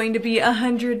know it's going to be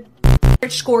 100.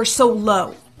 Score so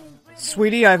low.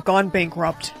 Sweetie, I've gone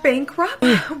bankrupt. Bankrupt?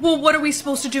 Well, what are we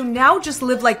supposed to do now? Just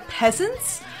live like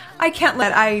peasants? I can't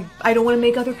let I don't want to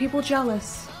make other people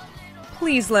jealous.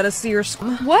 Please let us see your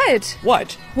What?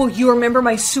 What? Well, you remember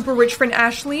my super rich friend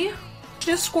Ashley?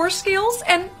 Just score scales,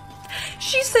 and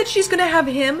she said she's gonna have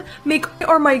him make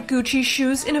my Gucci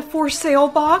shoes in a for sale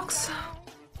box.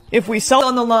 If we sell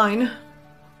On the line.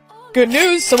 Good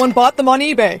news, someone bought them on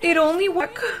eBay. It only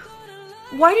work.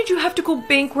 Why did you have to go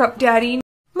bankrupt, Daddy?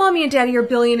 Mommy and Daddy are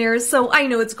billionaires, so I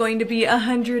know it's going to be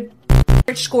 100.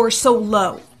 Score so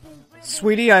low.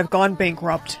 Sweetie, I've gone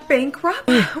bankrupt. Bankrupt?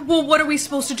 Well, what are we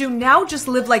supposed to do now? Just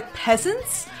live like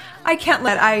peasants? I can't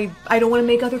let I don't want to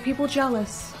make other people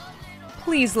jealous.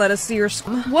 Please let us see your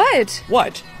What?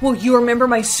 What? Well, you remember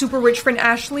my super rich friend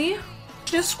Ashley?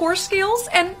 Just score scales,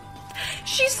 and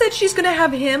she said she's gonna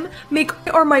have him make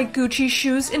my Gucci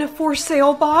shoes in a for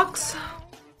sale box.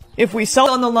 If we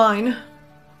sell On the line.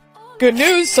 Good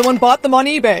news, someone bought them on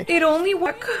eBay. It only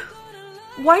work.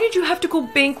 Why did you have to go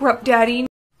bankrupt, Daddy?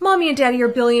 Mommy and Daddy are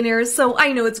billionaires, so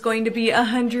I know it's going to be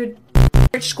 100.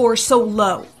 Score so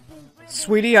low.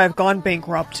 Sweetie, I've gone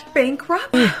bankrupt.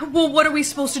 Bankrupt? Well, what are we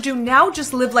supposed to do now?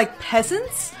 Just live like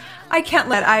peasants? I can't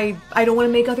let I don't want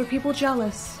to make other people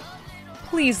jealous.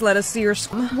 Please let us see your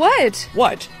What?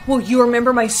 What? Well, you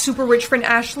remember my super rich friend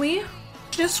Ashley?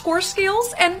 Just score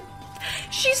scales, and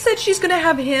she said she's gonna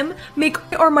have him make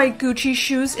my Gucci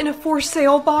shoes in a for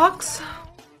sale box.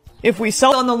 If we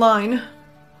sell On the line.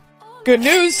 Good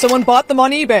news, someone bought them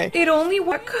on eBay. It only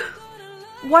work.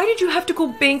 Why did you have to go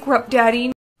bankrupt,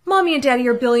 Daddy? Mommy and Daddy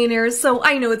are billionaires, so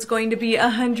I know it's going to be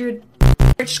 100.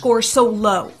 Score so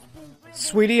low.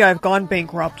 Sweetie, I've gone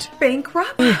bankrupt.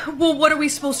 Bankrupt? Well, what are we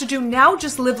supposed to do now?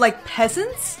 Just live like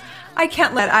peasants? I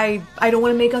can't let I don't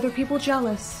want to make other people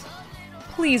jealous.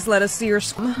 Please let us see your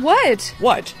What?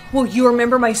 What? Well, you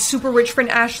remember my super rich friend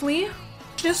Ashley?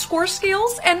 Just score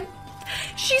scales, and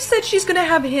she said she's gonna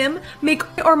have him make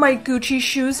my Gucci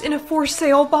shoes in a for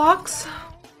sale box.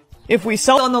 If we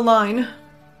sell On the line.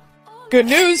 Good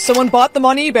news, someone bought them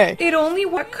on eBay. It only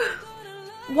work.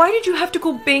 Why did you have to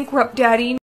go bankrupt,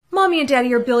 Daddy? Mommy and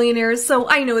Daddy are billionaires, so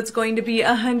I know it's going to be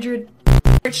 100.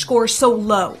 Score so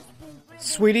low.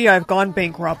 Sweetie, I've gone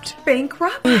bankrupt.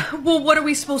 Bankrupt? Well, what are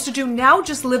we supposed to do now?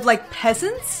 Just live like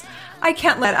peasants? I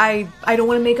can't let I don't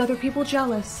want to make other people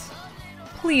jealous.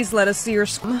 Please let us see your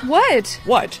What?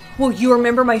 What? Well, you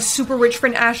remember my super rich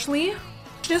friend Ashley?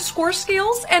 Just score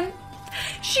scales, and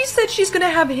she said she's gonna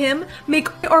have him make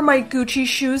my Gucci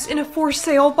shoes in a for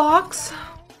sale box.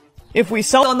 If we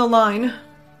sell On the line.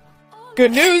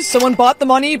 Good news, someone bought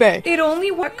them on eBay. It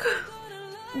only work.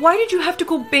 Why did you have to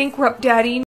go bankrupt,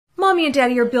 Daddy? Mommy and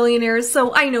Daddy are billionaires,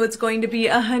 so I know it's going to be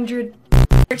 100.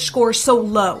 Score so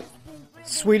low.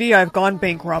 Sweetie, I've gone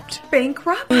bankrupt.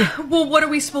 Bankrupt? Well, what are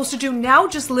we supposed to do now?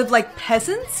 Just live like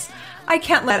peasants? I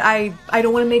can't let I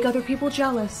don't want to make other people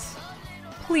jealous.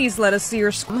 Please let us see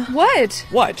your What?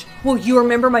 What? Well, you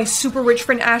remember my super rich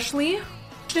friend Ashley?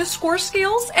 Just score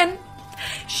scales, and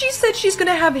she said she's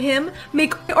gonna have him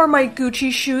make my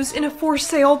Gucci shoes in a for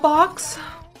sale box.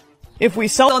 If we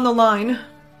sell On the line.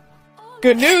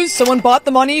 Good news, someone bought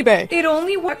them on eBay. It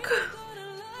only work.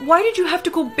 Why did you have to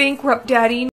go bankrupt,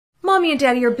 Daddy? Mommy and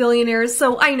Daddy are billionaires,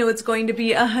 so I know it's going to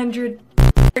be 100.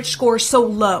 Score so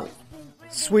low.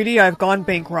 Sweetie, I've gone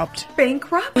bankrupt.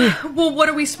 Bankrupt? Well, what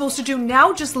are we supposed to do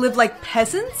now? Just live like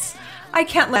peasants? I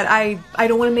can't let I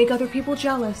don't want to make other people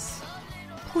jealous.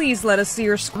 Please let us see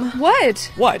your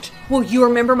What? What? Well, you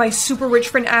remember my super rich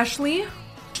friend Ashley?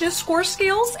 Just score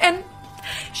scales, and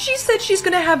she said she's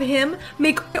gonna have him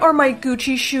make my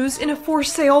Gucci shoes in a for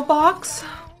sale box.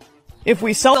 If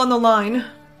we sell On the line.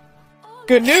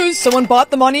 Good news, someone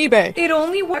bought them on eBay. It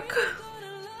only work.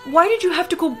 Why did you have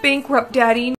to go bankrupt,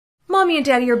 Daddy? Mommy and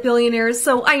Daddy are billionaires,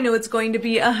 so I know it's going to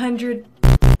be 100.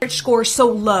 Score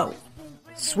so low.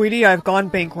 Sweetie, I've gone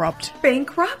bankrupt.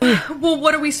 Bankrupt? Well,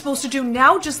 what are we supposed to do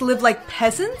now? Just live like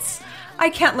peasants? I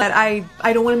can't let I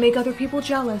don't want to make other people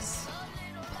jealous.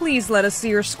 Please let us see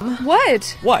your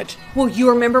What? What? Well, you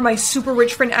remember my super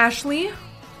rich friend Ashley?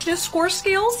 Just score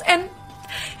scales, and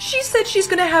She said she's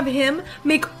gonna have him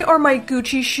make are my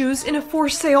Gucci shoes in a for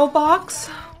sale box.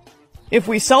 If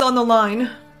we sell On the line.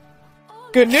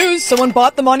 good news, someone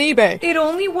bought them on eBay. It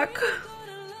only work.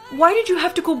 Why did you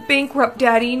have to go bankrupt,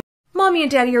 Daddy? Mommy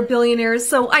and Daddy are billionaires,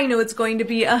 so I know it's going to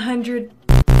be 100.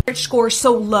 Score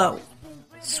so low.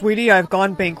 Sweetie, I've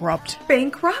gone bankrupt.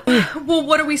 Bankrupt? Well,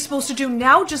 what are we supposed to do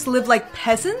now? Just live like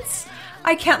peasants?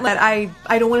 I can't let I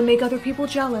don't want to make other people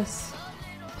jealous.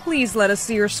 Please let us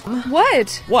see your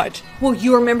What? What? Well,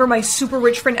 you remember my super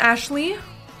rich friend Ashley?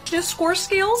 Just score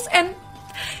scales, and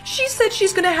she said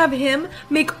she's gonna have him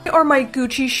make are my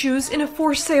Gucci shoes in a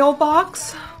for sale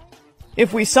box.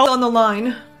 If we sell On the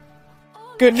line.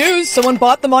 good news, someone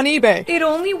bought them on eBay. It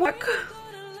only work.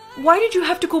 Why did you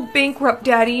have to go bankrupt,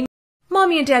 Daddy?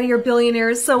 Mommy and Daddy are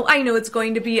billionaires, so I know it's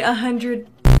going to be 100.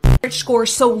 Score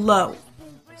so low.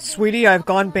 Sweetie, I've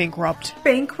gone bankrupt.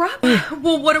 Bankrupt?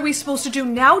 Well, what are we supposed to do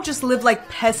now? Just live like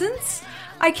peasants?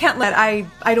 I can't let I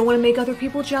don't want to make other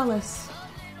people jealous.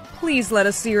 Please let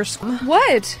us see your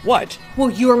What? What? Well,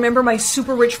 you remember my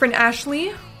super rich friend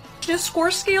Ashley? Just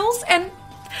score scales, and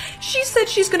she said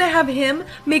she's gonna have him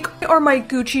make are my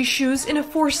Gucci shoes in a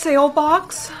for sale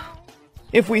box.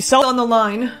 If we sell On the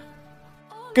line.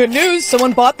 good news,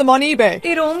 someone bought them on eBay.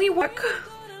 It only work.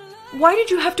 Why did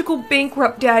you have to go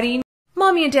bankrupt, Daddy?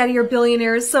 Mommy and Daddy are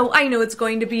billionaires, so I know it's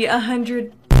going to be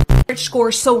 100.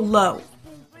 Score so low.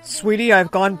 Sweetie,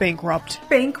 I've gone bankrupt.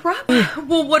 Bankrupt?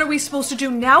 Well, what are we supposed to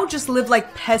do now? Just live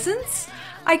like peasants?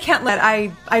 I can't let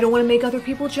I don't want to make other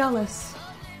people jealous.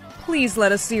 Please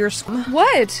let us see your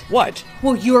What? What?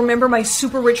 Well, you remember my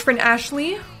super rich friend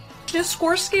Ashley? Just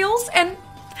score scales, and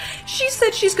she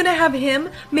said she's gonna have him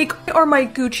make are my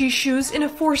Gucci shoes in a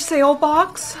for sale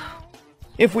box.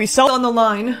 If we sell On the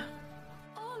line.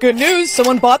 good news,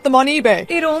 someone bought them on eBay.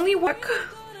 It only work.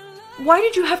 Why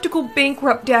did you have to go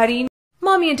bankrupt, Daddy?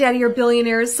 Mommy and Daddy are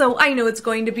billionaires, so I know it's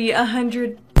going to be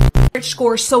 100.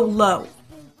 Score so low.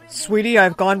 Sweetie,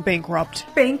 I've gone bankrupt.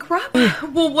 Bankrupt?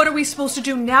 Well, what are we supposed to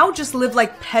do now? Just live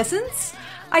like peasants?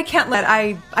 I can't let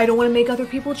I don't want to make other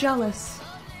people jealous.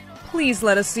 Please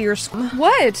let us see your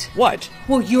What? What?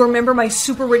 Well, you remember my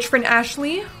super rich friend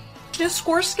Ashley? Just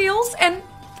score scales, and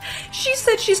she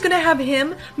said she's gonna have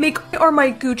him make are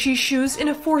my Gucci shoes in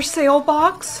a for sale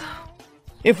box.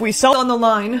 If we sell On the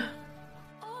line.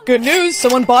 good news,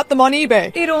 someone bought them on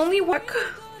eBay. It only work.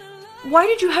 Why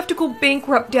did you have to go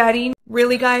bankrupt, Daddy?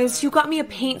 Really, guys? You got me a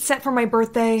paint set for my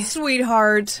birthday.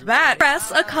 Sweetheart, that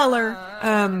Press a color.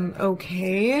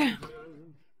 Okay.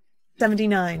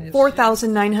 79.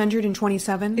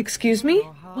 4,927. Excuse me?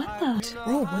 What the?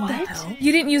 Oh, what the hell?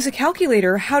 You didn't use a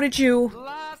calculator. How did you?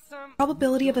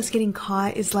 Probability of us getting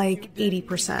caught is like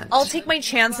 80%. I'll take my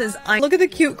chances. Look at the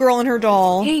cute girl and her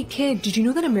doll. Hey, kid, did you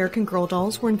know that American Girl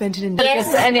dolls were invented in...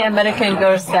 Yes, any American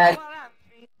girl said.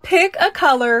 Pick a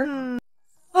color.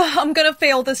 Oh, I'm gonna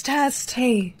fail this test.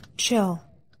 Hey, chill.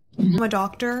 I'm a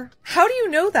doctor. How do you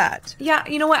know that? Yeah,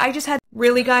 you know what? I just had...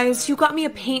 Really, guys? You got me a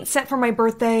paint set for my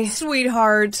birthday.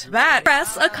 Sweetheart, that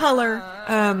Press a color.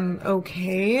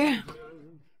 Okay.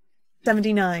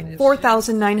 79.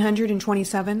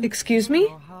 4,927. Excuse me?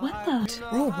 What the?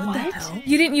 Oh, what the hell?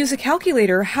 You didn't use a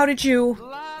calculator. How did you?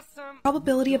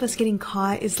 Probability of us getting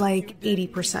caught is like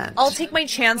 80%. I'll take my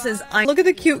chances. Look at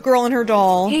the cute girl and her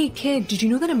doll. Hey, kid, did you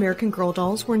know that American Girl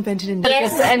dolls were invented in...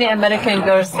 Yes, any American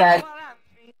girl said.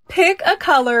 Pick a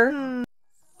color.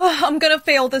 Oh, I'm gonna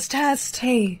fail this test.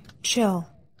 Hey, chill.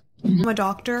 I'm a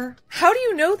doctor. How do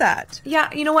you know that?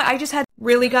 Yeah, you know what? I just had...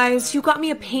 Really, guys? You got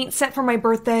me a paint set for my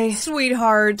birthday.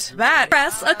 Sweetheart, that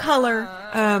Press a color.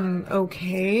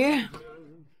 Okay.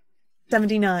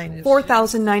 79.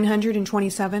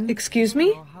 4,927. Excuse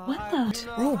me? What the?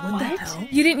 Oh, what the hell?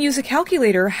 You didn't use a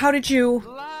calculator. How did you?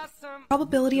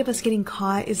 Probability of us getting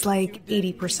caught is like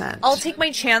 80%. I'll take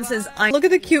my chances. Look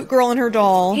at the cute girl and her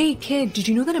doll. Hey, kid, did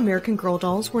you know that American Girl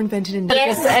dolls were invented in...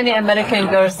 Yes, any American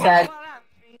girl said.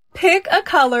 Pick a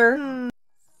color.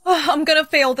 Oh, I'm gonna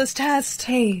fail this test.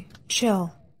 Hey,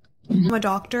 chill. I'm a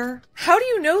doctor. How do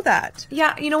you know that?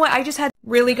 Yeah, you know what? I just had...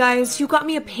 Really, guys? You got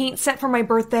me a paint set for my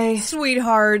birthday.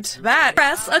 Sweetheart, that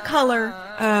Press a color.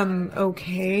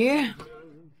 Okay.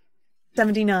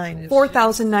 79.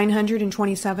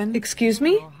 4,927. Excuse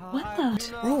me? What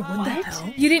the? Oh, what the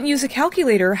hell? You didn't use a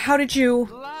calculator. How did you?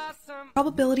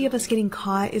 Probability of us getting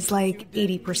caught is like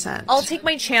 80%. I'll take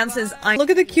my chances. Look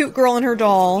at the cute girl and her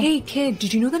doll. Hey, kid,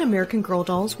 did you know that American Girl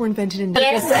dolls were invented in...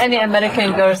 Yes, any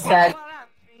American girl said.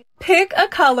 Pick a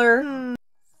color.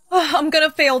 Oh, I'm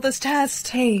gonna fail this test.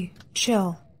 Hey,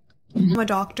 chill. I'm a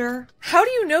doctor. How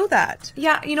do you know that?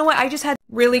 Yeah, you know what? I just had...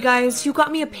 Really, guys? You got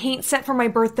me a paint set for my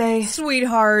birthday.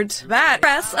 Sweetheart, that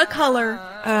Press a color.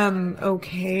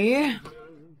 okay.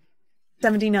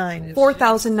 79.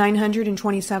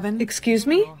 4,927. Excuse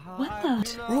me? What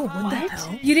the? Oh, what the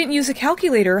hell? You didn't use a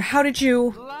calculator. How did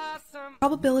you?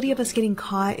 Probability of us getting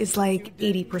caught is like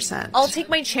 80%. I'll take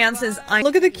my chances.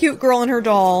 Look at the cute girl and her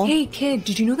doll. Hey, kid,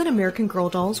 did you know that American Girl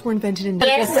dolls were invented in...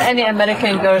 Yes, any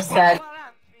American girl said.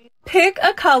 Pick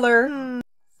a color.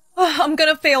 Oh, I'm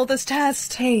gonna fail this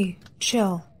test. Hey,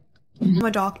 chill. I'm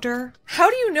a doctor. How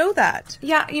do you know that?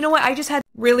 Yeah, you know what? I just had...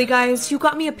 Really, guys? You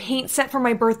got me a paint set for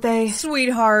my birthday.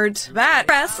 Sweetheart, that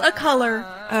Press a color.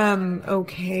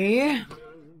 okay.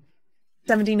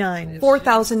 79.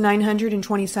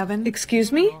 4,927.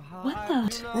 Excuse me? What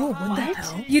the? Oh, what the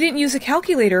hell? You didn't use a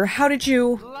calculator. How did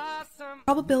you?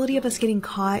 Probability of us getting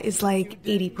caught is like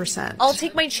 80%. I'll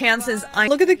take my chances.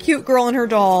 Look at the cute girl and her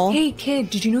doll. Hey, kid,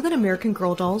 did you know that American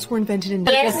Girl dolls were invented in...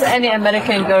 Yes, any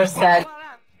American girl said.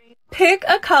 Pick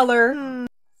a color.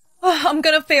 Oh, I'm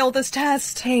gonna fail this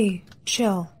test. Hey,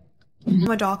 chill. I'm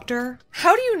a doctor.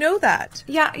 How do you know that?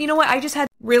 Yeah, you know what? I just had...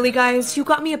 Really, guys? You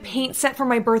got me a paint set for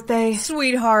my birthday.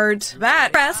 Sweetheart,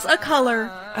 that Press a color.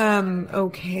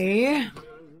 okay.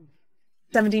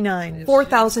 79.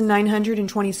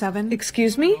 4,927.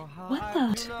 Excuse me? What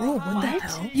the? Oh, what the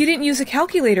hell? You didn't use a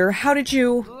calculator. How did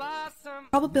you?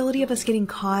 Probability of us getting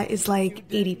caught is like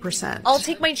 80%. I'll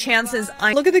take my chances.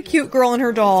 Look at the cute girl and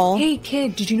her doll. Hey,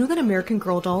 kid, did you know that American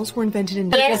Girl dolls were invented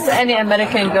in... Yes, any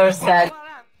American girl said.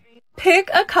 Pick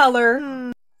a color.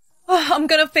 Oh, I'm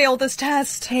gonna fail this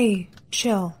test. Hey,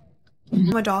 chill.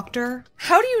 I'm a doctor.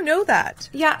 How do you know that?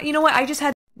 Yeah, you know what? I just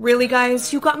had... Really,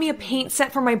 guys? You got me a paint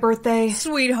set for my birthday.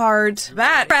 Sweetheart,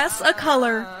 that Press a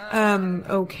color.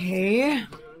 okay.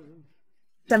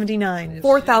 79.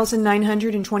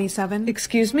 4,927.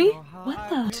 Excuse me? What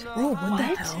the? Oh, what the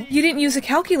hell? You didn't use a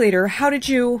calculator. How did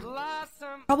you?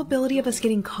 Probability of us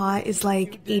getting caught is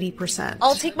like 80%.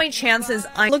 I'll take my chances.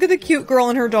 Look at the cute girl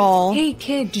and her doll. Hey,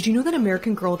 kid, did you know that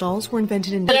American Girl dolls were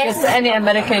invented in... Yes, any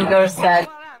American girl said.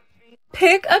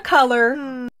 Pick a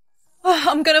color. Oh,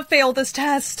 I'm gonna fail this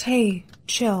test. Hey,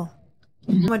 chill.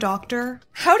 I'm a doctor.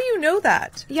 How do you know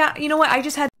that? Yeah, you know what? I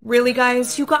just had... Really,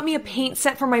 guys? You got me a paint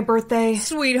set for my birthday.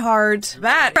 Sweetheart,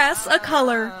 that Press a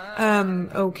color.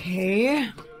 okay.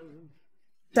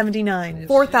 79.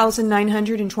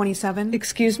 4,927.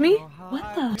 Excuse me?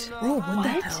 What the? Oh, what the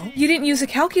hell? You didn't use a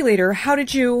calculator. How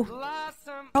did you?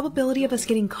 Probability of us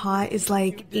getting caught is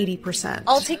like 80%.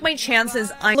 I'll take my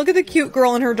chances. Look at the cute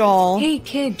girl and her doll. Hey,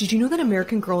 kid, did you know that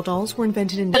American Girl dolls were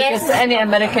invented in... Yes, any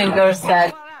American girl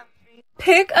said.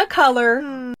 Pick a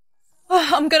color. Oh,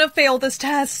 I'm gonna fail this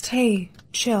test. Hey,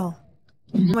 chill.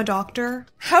 I'm a doctor.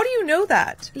 How do you know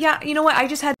that? Yeah, you know what? I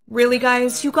just had... Really,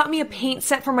 guys? You got me a paint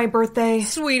set for my birthday.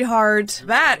 Sweetheart,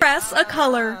 that Press a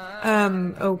color.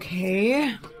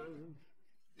 okay.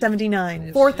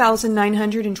 79.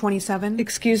 4,927.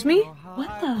 Excuse me?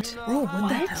 What the? Oh, what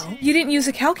the hell? You didn't use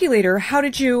a calculator. How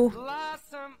did you?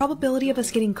 Probability of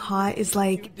us getting caught is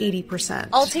like 80%.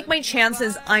 I'll take my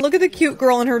chances. Look at the cute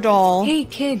girl and her doll. Hey,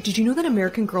 kid, did you know that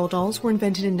American Girl dolls were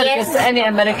invented in... Yes, any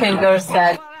American girl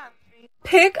said.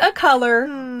 Pick a color.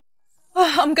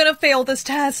 Oh, I'm gonna fail this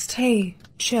test. Hey,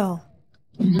 chill.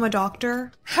 I'm a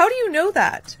doctor. How do you know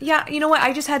that? Yeah, you know what?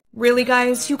 I just had... Really,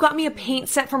 guys? You got me a paint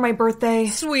set for my birthday.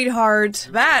 Sweetheart,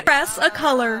 that Press a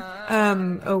color.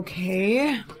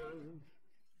 okay.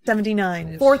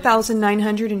 79.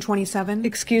 4,927.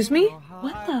 Excuse me?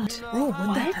 What the? Oh,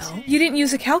 what the hell? You didn't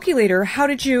use a calculator. How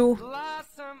did you?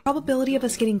 Probability of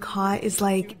us getting caught is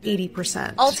like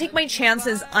 80%. I'll take my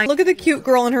chances. Look at the cute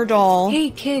girl and her doll. Hey,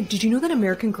 kid, did you know that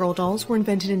American Girl dolls were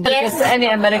invented in... Yes, any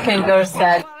American girl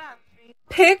said.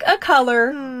 Pick a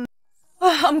color.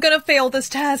 Oh, I'm gonna fail this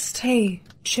test. Hey,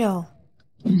 chill.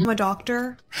 I'm a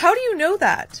doctor. How do you know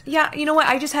that? Yeah, you know what?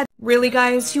 I just had... Really,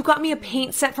 guys? You got me a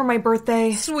paint set for my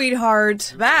birthday.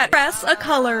 Sweetheart, that Press a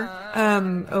color.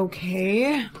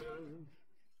 okay.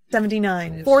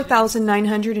 79.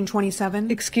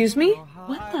 4,927. Excuse me?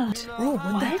 What the? Oh,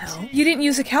 what the hell? You didn't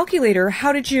use a calculator.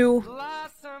 How did you?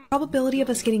 Probability of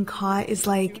us getting caught is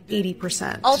like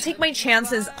 80%. I'll take my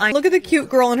chances. Look at the cute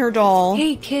girl and her doll.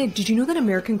 Hey, kid, did you know that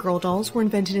American Girl dolls were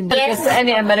invented in... Yes,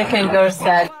 any American girl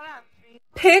said.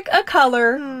 Pick a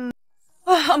color.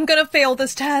 Oh, I'm gonna fail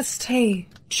this test. Hey,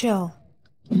 chill.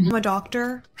 I'm a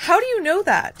doctor. How do you know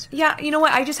that? Yeah, you know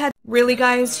what? I just had... Really,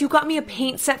 guys? You got me a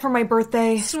paint set for my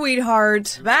birthday.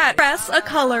 Sweetheart, that Press a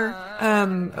color.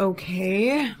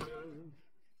 okay.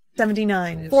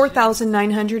 79.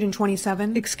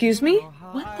 4,927. Excuse me?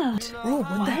 What the? Oh,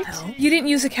 what the hell? You didn't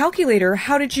use a calculator.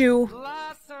 How did you?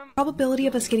 Probability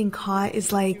of us getting caught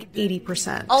is like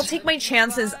 80%. I'll take my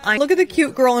chances. Look at the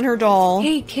cute girl and her doll.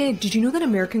 Hey kid, did you know that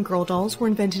American Girl dolls were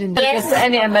invented in Yes,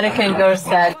 any American girl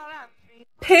said.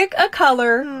 Pick a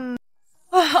color.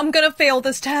 Oh, I'm gonna fail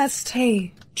this test.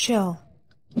 Hey, chill.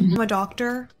 I'm a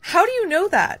doctor. How do you know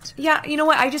that? Yeah, you know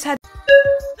what? I just had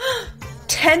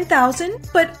 10,000,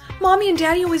 but mommy and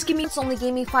daddy always give me. It's only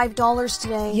gave me $5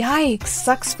 today. Yikes,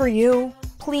 sucks for you.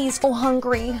 Please, so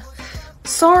hungry.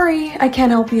 Sorry, I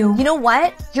can't help you. You know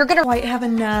what? You're gonna quite have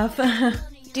enough.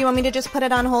 Do you want me to just put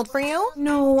it on hold for you?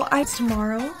 No,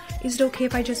 tomorrow. Is it okay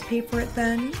if I just pay for it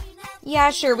then? Yeah,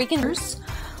 sure, we can.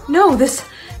 No, this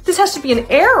has to be an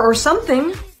error or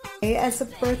something. As a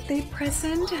birthday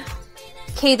present?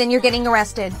 Okay, then you're getting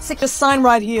arrested. Just sign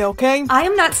right here, okay? I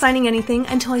am not signing anything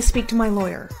until I speak to my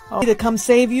lawyer. To come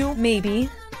save you? Maybe.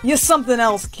 You're something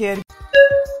else, kid.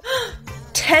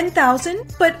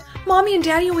 10,000? But mommy and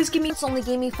daddy always give me. It's only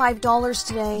gave me $5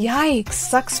 today. Yikes,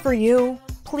 sucks for you.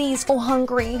 Please, so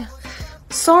hungry.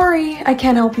 Sorry, I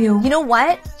can't help you. You know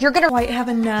what? You're gonna quite have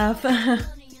enough.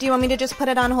 Do you want me to just put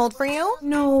it on hold for you?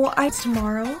 No,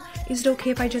 tomorrow. Is it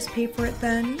okay if I just pay for it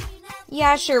then?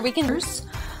 Yeah, sure, we can.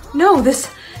 No, this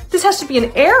has to be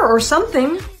an error or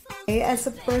something. As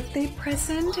a birthday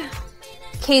present?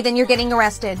 Okay, then you're getting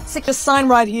arrested. Just sign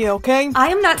right here, okay? I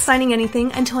am not signing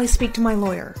anything until I speak to my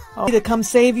lawyer. To come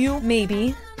save you?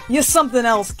 Maybe. You're something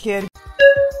else, kid.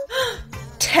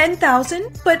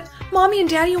 10,000? But mommy and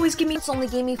daddy always give me. It's only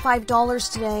gave me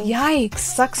 $5 today. Yikes,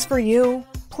 sucks for you.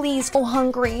 Please, so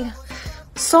hungry.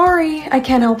 Sorry, I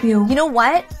can't help you. You know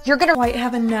what? You're gonna quite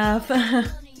have enough.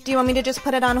 Do you want me to just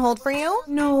put it on hold for you?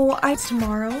 No,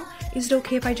 tomorrow. Is it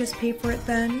okay if I just pay for it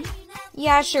then?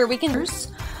 Yeah, sure, we can.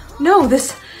 No,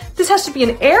 this has to be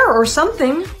an error or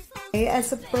something.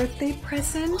 As a birthday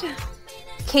present?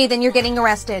 Okay, then you're getting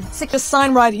arrested. Just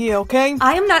sign right here, okay?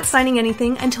 I am not signing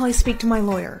anything until I speak to my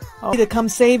lawyer. To come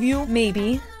save you?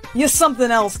 Maybe. You're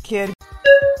something else, kid.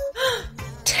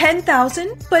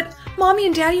 10,000? But mommy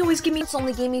and daddy always give me. It's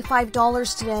only gave me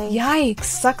 $5 today. Yikes,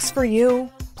 sucks for you.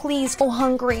 Please, so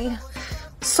hungry.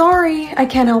 Sorry, I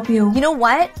can't help you. You know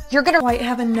what? You're gonna quite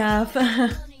have enough.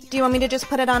 Do you want me to just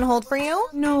put it on hold for you?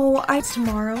 No,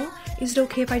 tomorrow. Is it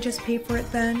okay if I just pay for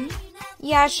it then?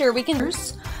 Yeah, sure, we can.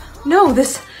 No,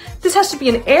 this has to be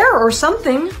an error or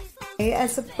something.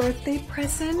 As a birthday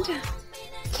present?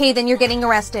 Okay, then you're getting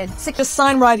arrested. Just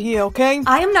sign right here, okay?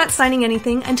 I am not signing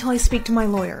anything until I speak to my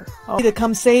lawyer. To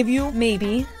come save you?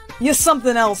 Maybe. You're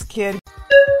something else, kid.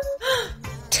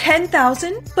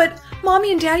 10,000? But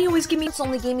mommy and daddy always give me. It's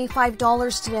only gave me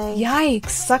 $5 today. Yikes,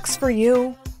 sucks for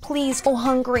you. Please, so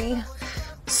hungry.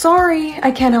 Sorry,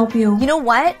 I can't help you. You know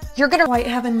what? You're gonna quite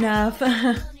have enough.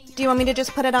 Do you want me to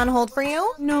just put it on hold for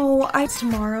you? No,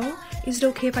 tomorrow. Is it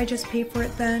okay if I just pay for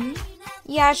it then?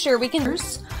 Yeah, sure, we can.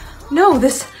 No,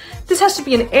 this has to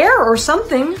be an error or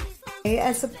something.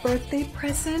 As a birthday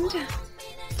present?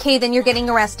 Okay, then you're getting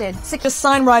arrested. Just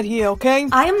sign right here, okay?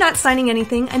 I am not signing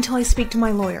anything until I speak to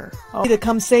my lawyer. To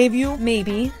come save you?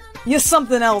 Maybe. You're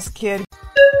something else, kid.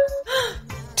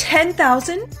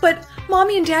 10,000? But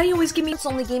mommy and daddy always give me. It's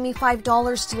only gave me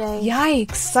 $5 today.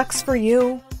 Yikes, sucks for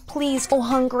you. Please, so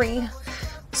hungry.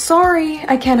 Sorry,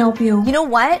 I can't help you. You know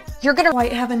what? You're gonna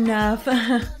quite have enough.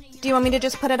 Do you want me to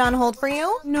just put it on hold for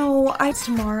you? No,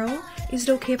 tomorrow. Is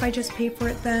it okay if I just pay for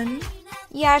it then?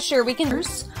 Yeah, sure, we can.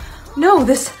 No,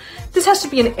 this has to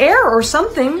be an error or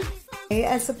something.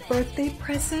 As a birthday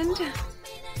present?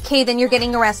 Okay, then you're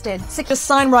getting arrested. Just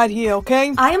sign right here,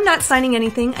 okay? I am not signing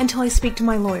anything until I speak to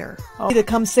my lawyer. To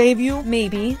come save you?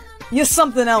 Maybe. You're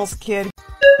something else, kid.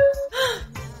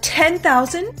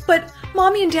 10,000? But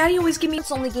mommy and daddy always give me.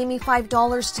 It's only gave me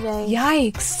 $5 today.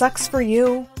 Yikes, sucks for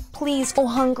you. Please, so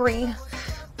hungry.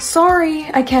 Sorry,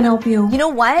 I can't help you. You know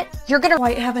what? You're gonna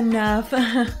quite have enough.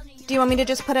 Do you want me to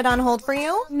just put it on hold for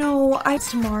you? No,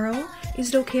 tomorrow.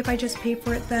 Is it okay if I just pay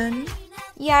for it then?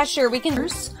 Yeah, sure, we can.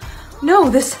 No,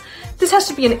 this has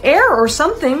to be an error or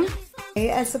something.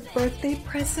 As a birthday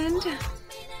present?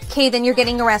 Okay, then you're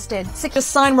getting arrested. Just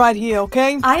sign right here,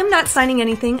 okay? I am not signing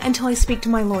anything until I speak to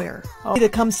my lawyer. To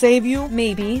come save you?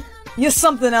 Maybe. You're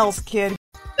something else, kid.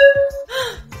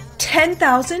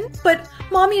 10,000? But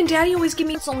mommy and daddy always give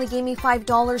me. It's only gave me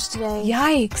 $5 today.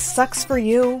 Yikes, sucks for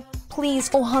you.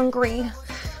 Please, so hungry.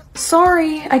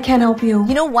 Sorry, I can't help you.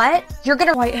 You know what? You're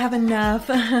gonna quite have enough.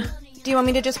 Do you want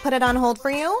me to just put it on hold for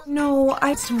you? No,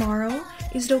 tomorrow.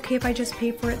 Is it okay if I just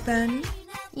pay for it then?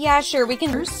 Yeah, sure, we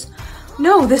can.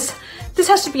 No, this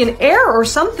has to be an error or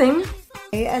something.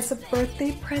 As a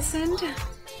birthday present?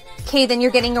 Okay, then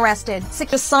you're getting arrested.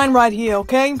 Just sign right here,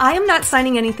 okay? I am not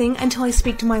signing anything until I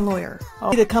speak to my lawyer.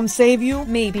 To come save you?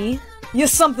 Maybe. You're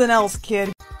something else,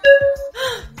 kid.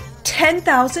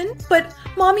 10,000? But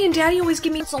Mommy and Daddy always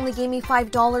give me— only gave me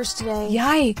 $5 today.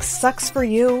 Yikes, sucks for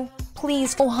you.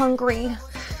 Please, go hungry.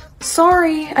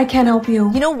 Sorry, I can't help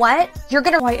you. You know what? You're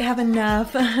gonna quite have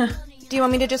enough. Do you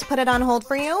want me to just put it on hold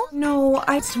for you? No,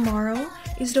 tomorrow.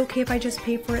 Is it okay if I just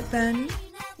pay for it then?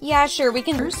 Yeah, sure, we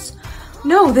can—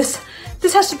 No, this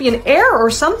has to be an error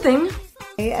or something.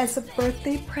 As a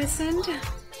birthday present?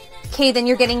 Okay, then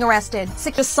you're getting arrested.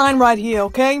 Just sign right here,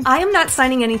 okay? I am not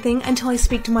signing anything until I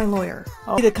speak to my lawyer.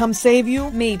 To come save you?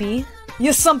 Maybe.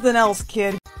 You're something else,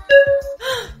 kid.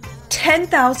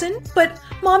 10,000? But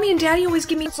Mommy and Daddy always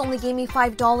give me— only gave me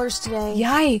 $5 today.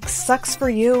 Yikes, sucks for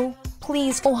you.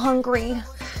 Please, go hungry.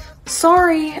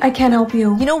 Sorry, I can't help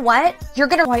you. You know what? You're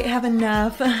gonna quite have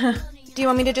enough. Do you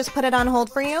want me to just put it on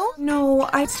hold for you? No,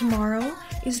 tomorrow.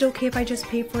 Is it okay if I just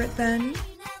pay for it then?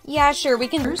 Yeah, sure, we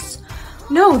can—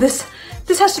 No, this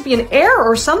has to be an error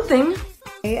or something.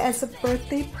 As a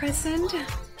birthday present?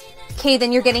 Okay,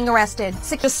 then you're getting arrested.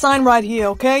 Just sign right here,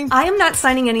 okay? I am not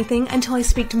signing anything until I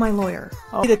speak to my lawyer.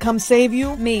 To come save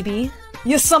you? Maybe.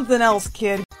 You're something else,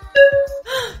 kid.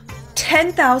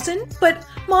 10,000? But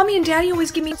Mommy and Daddy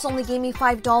always give me— only gave me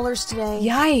 $5 today.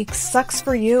 Yikes, sucks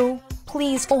for you.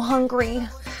 Please, go hungry.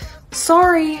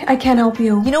 Sorry, I can't help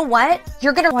you. You know what?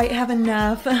 You're gonna quite have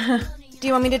enough. Do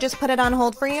you want me to just put it on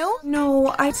hold for you?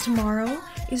 No, tomorrow.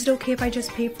 Is it okay if I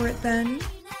just pay for it then?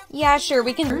 Yeah, sure,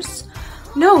 we can—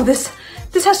 No, this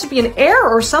has to be an error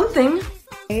or something.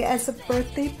 As a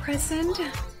birthday present?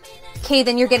 Okay,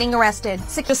 then you're getting arrested.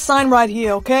 Just sign right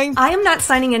here, okay? I am not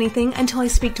signing anything until I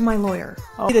speak to my lawyer.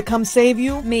 To come save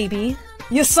you? Maybe.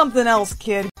 You're something else,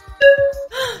 kid.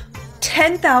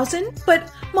 10,000?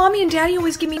 But Mommy and Daddy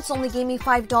always give me— only gave me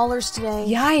 $5 today.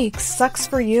 Yikes, sucks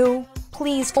for you.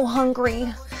 Please, go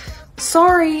hungry.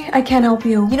 Sorry, I can't help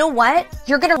you. You know what?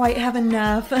 You're gonna quite have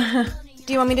enough.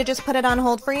 Do you want me to just put it on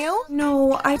hold for you?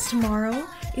 No, tomorrow.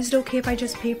 Is it okay if I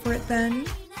just pay for it then?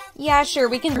 Yeah, sure,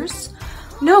 we can—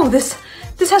 No, this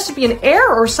has to be an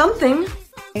error or something.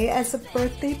 As a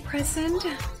birthday present?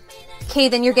 Okay,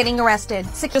 then you're getting arrested.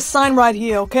 Just sign right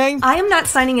here, okay? I am not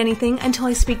signing anything until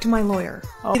I speak to my lawyer.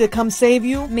 To come save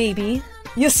you? Maybe.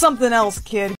 You're something else,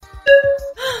 kid.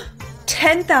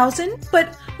 10,000?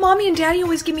 But Mommy and Daddy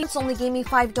always give me— only gave me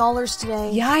 $5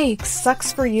 today. Yikes,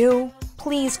 sucks for you.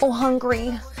 Please, go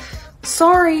hungry.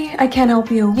 Sorry, I can't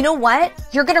help you. You know what?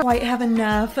 You're gonna quite have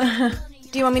enough.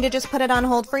 Do you want me to just put it on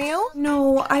hold for you?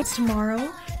 No,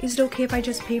 tomorrow. Is it okay if I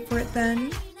just pay for it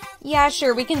then? Yeah,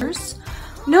 sure, we can—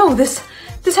 No, this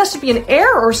has to be an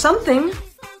error or something.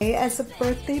 As a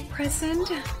birthday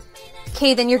present?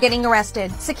 Okay, then you're getting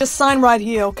arrested. Just sign right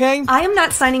here, okay? I am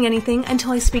not signing anything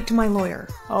until I speak to my lawyer.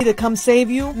 To come save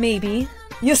you? Maybe.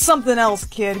 You're something else,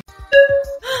 kid.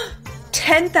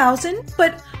 10,000?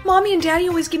 But Mommy and Daddy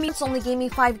always give me— only gave me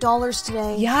 $5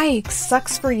 today. Yikes,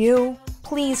 sucks for you.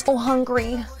 Please, go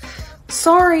hungry.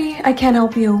 Sorry, I can't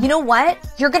help you. You know what?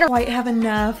 You're gonna quite have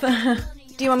enough.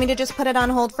 Do you want me to just put it on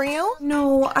hold for you?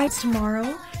 No,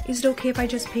 tomorrow. Is it okay if I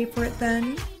just pay for it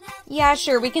then? Yeah,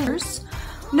 sure, we can—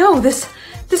 No, this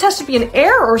has to be an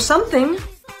error or something.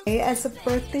 As a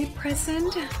birthday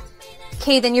present?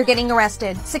 Okay, then you're getting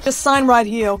arrested. Just sign right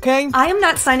here, okay? I am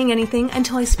not signing anything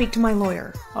until I speak to my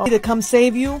lawyer. To come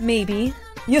save you? Maybe.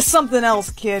 You're something else,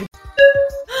 kid.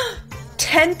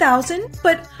 10,000?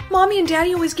 But Mommy and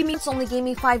Daddy always give me— only gave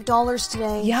me $5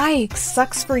 today. Yikes,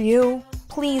 sucks for you.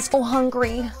 Please, go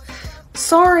hungry.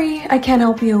 Sorry, I can't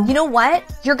help you. You know what?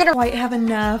 You're gonna quite have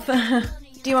enough.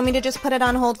 Do you want me to just put it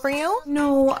on hold for you?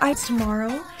 No,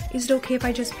 tomorrow. Is it okay if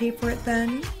I just pay for it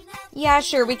then? Yeah,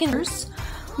 sure, we can—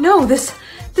 No, this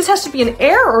has to be an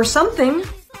error or something.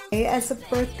 As a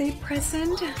birthday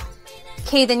present?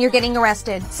 Okay, then you're getting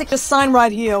arrested. Just sign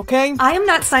right here, okay? I am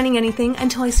not signing anything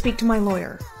until I speak to my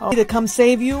lawyer. To come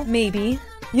save you? Maybe.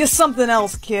 You're something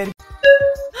else, kid.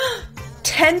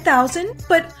 10,000?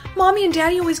 But Mommy and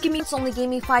Daddy always give me— only gave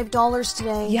me $5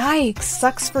 today. Yikes,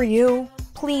 sucks for you.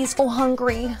 Please, go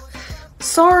hungry.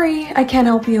 Sorry, I can't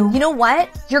help you. You know what?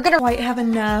 You're gonna quite have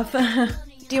enough.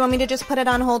 Do you want me to just put it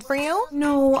on hold for you?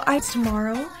 No,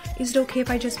 tomorrow. Is it okay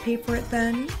if I just pay for it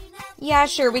then? Yeah,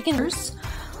 sure, we can—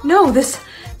 No, this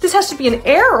has to be an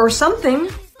error or something.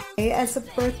 As a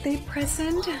birthday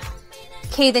present?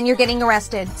 Okay, then you're getting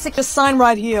arrested. Just sign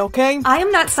right here, okay? I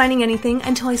am not signing anything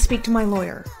until I speak to my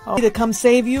lawyer. To come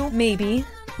save you? Maybe.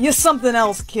 You're something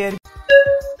else, kid.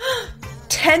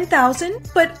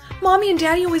 10,000? But Mommy and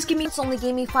Daddy always give me— only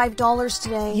gave me $5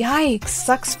 today. Yikes,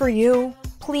 sucks for you.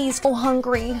 Please, go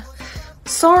hungry.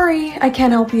 Sorry, I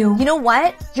can't help you. You know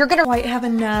what? You're gonna quite have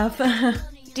enough.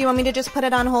 Do you want me to just put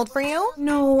it on hold for you?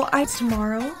 No,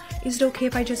 tomorrow. Is it okay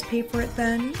if I just pay for it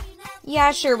then?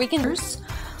 Yeah, sure, we can—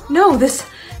 No, this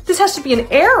has to be an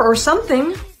error or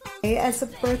something. As a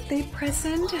birthday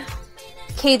present?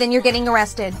 Okay, then you're getting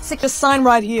arrested. Just sign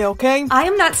right here, okay? I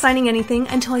am not signing anything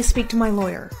until I speak to my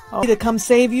lawyer. I'll either come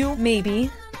save you. Maybe.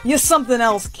 You're something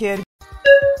else, kid.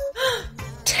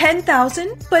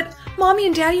 10,000? But Mommy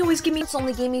and Daddy always give me—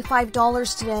 Only gave me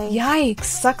 $5 today. Yikes,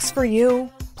 sucks for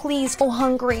you. Please, go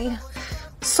hungry.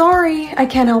 Sorry, I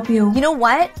can't help you. You know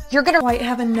what? You're gonna quite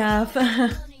have enough.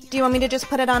 Do you want me to just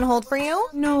put it on hold for you?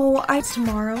 No,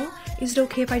 tomorrow. Is it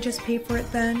okay if I just pay for it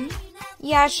then?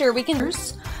 Yeah, sure, we can.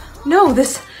 No,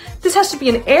 this has to be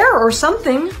an error or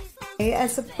something.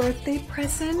 As a birthday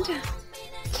present?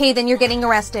 Okay, then you're getting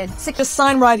arrested. Just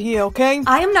sign right here, okay?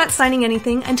 I am not signing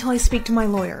anything until I speak to my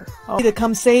lawyer. I'll either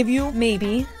come save you.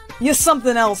 Maybe. You're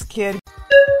something else, kid.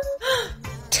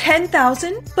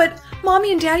 10,000? But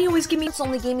Mommy and Daddy always give me—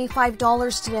 Only gave me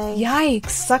 $5 today. Yikes,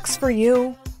 sucks for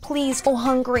you. Please, go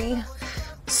hungry.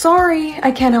 Sorry,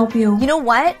 I can't help you. You know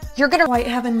what? You're gonna quite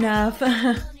have enough.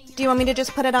 Do you want me to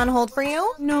just put it on hold for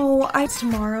you? No,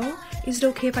 tomorrow. Is it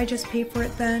okay if I just pay for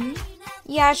it then?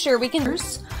 Yeah, sure, we can.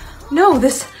 No,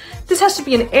 this has to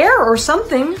be an error or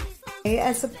something.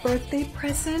 As a birthday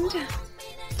present?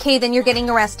 Okay, then you're getting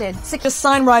arrested. Just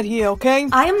sign right here, okay?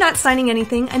 I am not signing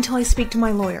anything until I speak to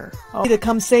my lawyer. I'll either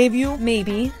come save you.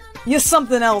 Maybe. You're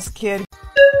something else, kid.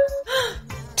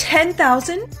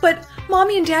 10,000? But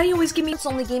Mommy and Daddy always give me—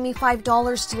 Only gave me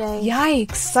 $5 today.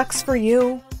 Yikes, sucks for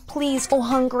you. Please, go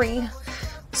hungry.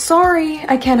 Sorry,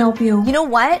 I can't help you. You know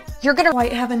what? You're gonna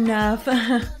quite have enough.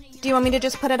 Do you want me to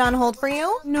just put it on hold for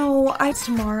you? No,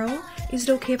 tomorrow. Is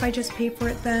it okay if I just pay for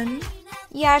it then?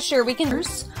 Yeah, sure, we can.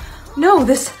 No,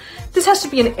 this has to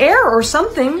be an error or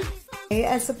something.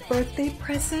 As a birthday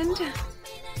present?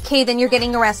 Okay, then you're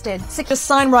getting arrested. Just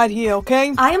sign right here,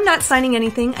 okay? I am not signing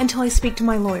anything until I speak to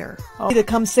my lawyer. I'll either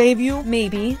come save you.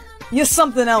 Maybe. You're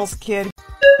something else, kid.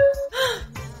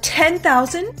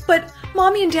 10,000? But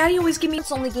Mommy and Daddy always give me—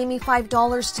 Only gave me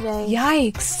 $5 today.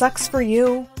 Yikes, sucks for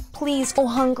you. Please, go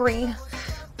hungry.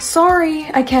 Sorry,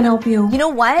 I can't help you. You know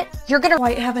what? You're gonna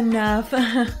quite have enough.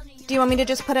 Do you want me to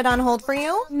just put it on hold for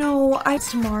you? No,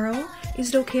 tomorrow.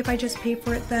 Is it okay if I just pay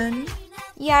for it then?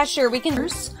 Yeah, sure, we can.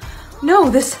 No,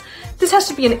 this has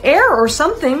to be an error or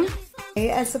something.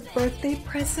 As a birthday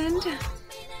present?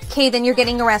 Okay, then you're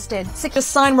getting arrested. Just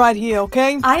sign right here,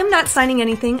 okay? I am not signing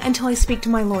anything until I speak to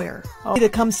my lawyer. I'll either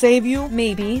come save you.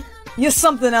 Maybe. You're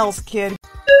something else, kid.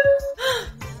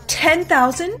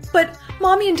 10,000? But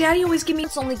Mommy and Daddy always give me—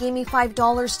 Only gave me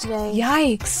 $5 today.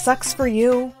 Yikes, sucks for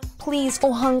you. Please,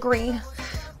 go hungry.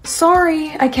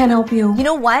 Sorry, I can't help you. You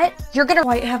know what? You're gonna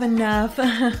quite have enough.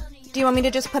 Do you want me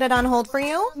to just put it on hold for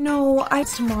you? No,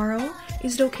 tomorrow.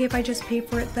 Is it okay if I just pay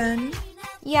for it then?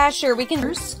 Yeah, sure, we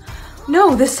can.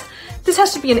 No, this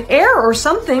has to be an error or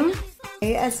something.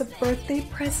 As a birthday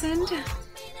present?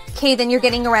 Okay, then you're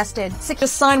getting arrested.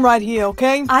 Just sign right here,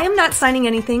 okay? I am not signing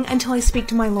anything until I speak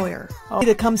to my lawyer. I'll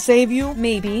either come save you.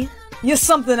 Maybe. You're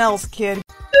something else, kid.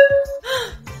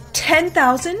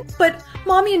 10,000? But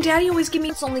Mommy and Daddy always give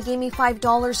me— Only gave me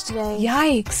 $5 today.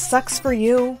 Yikes, sucks for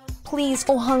you. Please,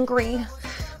 go hungry.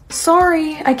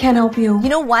 Sorry, I can't help you. You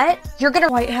know what? You're gonna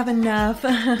quite have enough.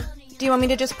 Do you want me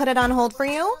to just put it on hold for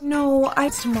you? No,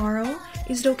 tomorrow.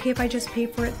 Is it okay if I just pay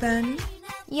for it then?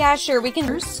 Yeah, sure, we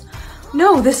can.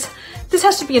 No, this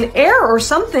has to be an error or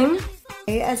something.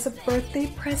 As a birthday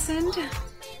present?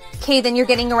 Okay, then you're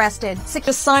getting arrested.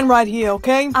 Just sign right here,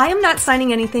 okay? I am not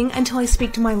signing anything until I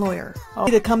speak to my lawyer. I'll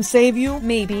either come save you.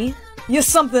 Maybe. You're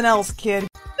something else, kid.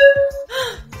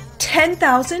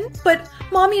 10,000? But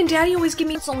Mommy and Daddy always give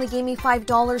me— Only gave me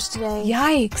 $5 today.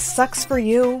 Yikes, sucks for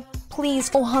you. Please,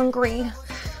 go hungry.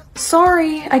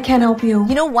 Sorry, I can't help you.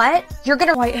 You know what? You're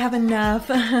gonna quite have enough.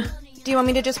 Do you want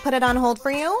me to just put it on hold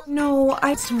for you? No,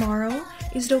 tomorrow.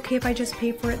 Is it okay if I just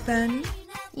pay for it then?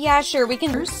 Yeah, sure, we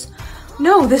can.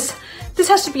 No, this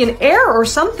has to be an error or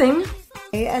something.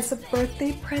 As a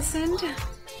birthday present?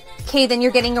 Okay, then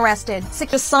you're getting arrested.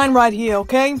 Just sign right here,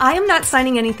 okay? I am not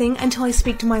signing anything until I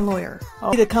speak to my lawyer.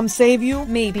 I'll either come save you.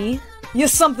 Maybe. You're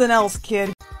something else,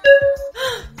 kid.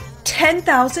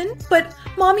 10,000? But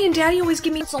Mommy and Daddy always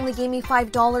give me— Only gave me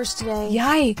 $5 today.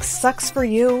 Yikes, sucks for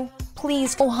you.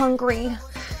 Please, go hungry.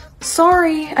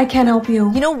 Sorry, I can't help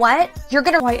you. You know what? You're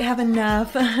gonna quite have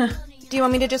enough. Do you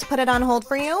want me to just put it on hold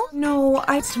for you? No,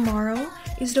 tomorrow.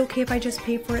 Is it okay if I just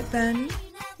pay for it then?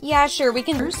 Yeah, sure, we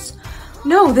can.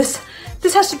 No, this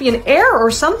has to be an error or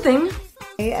something.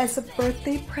 As a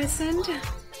birthday present?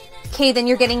 Okay, then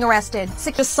you're getting arrested.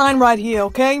 Just sign right here,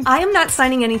 okay? I am not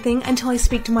signing anything until I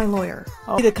speak to my lawyer.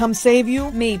 I'll either come save you.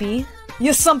 Maybe.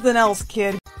 You're something else,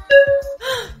 kid.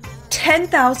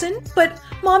 10,000? But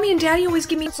Mommy and Daddy always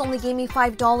give me— It's only gave me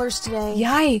 $5 today.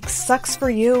 Yikes, sucks for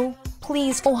you.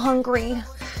 Please, go hungry.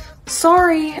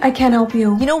 Sorry, I can't help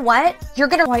you. You know what? You're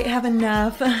gonna quite have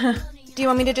enough. Do you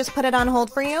want me to just put it on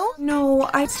hold for you? No,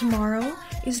 tomorrow.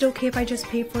 Is it okay if I just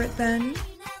pay for it then?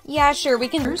 Yeah, sure, we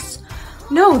can—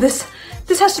 No, this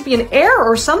has to be an error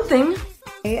or something.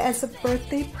 As a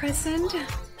birthday present?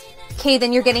 Okay,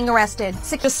 then you're getting arrested.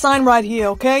 Just sign right here,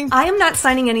 okay? I am not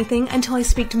signing anything until I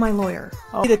speak to my lawyer.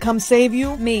 To come save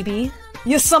you? Maybe.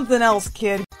 You're something else,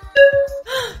 kid.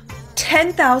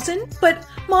 10,000? But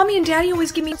Mommy and Daddy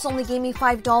always give me— It's only gave me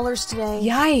 $5 today.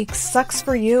 Yikes, sucks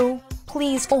for you.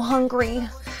 Please, go hungry.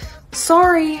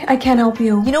 Sorry, I can't help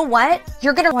you. You know what?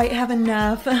 You're gonna quite have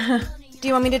enough. Do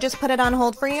you want me to just put it on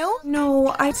hold for you?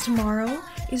 No, tomorrow.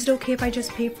 Is it okay if I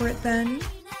just pay for it then?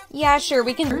 Yeah, sure,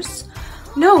 we can—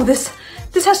 No, this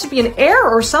has to be an error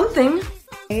or something.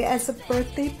 As a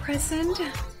birthday present?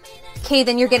 Okay,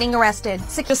 then you're getting arrested.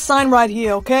 Just sign right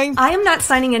here, okay? I am not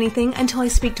signing anything until I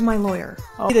speak to my lawyer.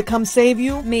 To come save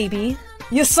you? Maybe.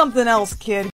 You're something else,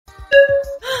 kid.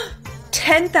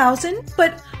 10,000?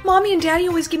 But Mommy and Daddy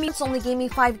always give me— It's only gave me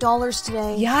 $5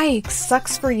 today. Yikes,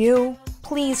 sucks for you.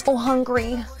 Please, go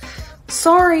hungry.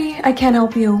 Sorry, I can't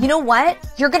help you. You know what?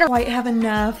 You're gonna quite have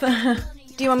enough.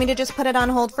 Do you want me to just put it on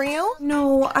hold for you?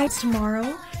 No,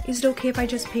 tomorrow. Is it okay if I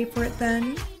just pay for it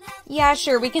then? Yeah,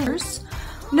 sure, we can—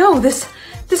 No, this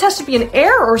has to be an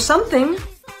error or something.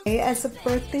 As a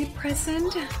birthday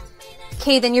present?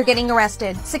 Okay, then you're getting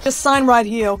arrested. Just sign right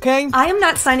here, okay? I am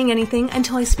not signing anything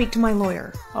until I speak to my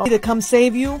lawyer. To come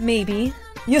save you? Maybe.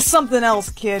 You're something else,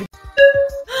 kid.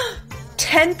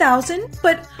 10,000?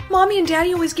 But Mommy and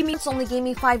Daddy always give me— It's only gave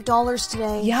me $5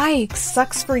 today. Yikes,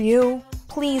 sucks for you.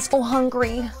 Please, go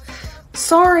hungry.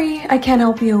 Sorry, I can't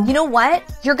help you. You know what?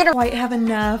 You're gonna quite have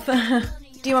enough.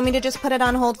 Do you want me to just put it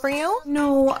on hold for you?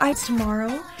 No,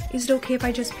 tomorrow. Is it okay if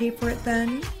I just pay for it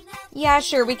then? Yeah,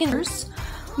 sure, we can—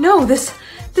 No, this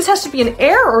has to be an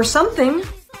error or something.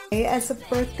 As a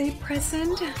birthday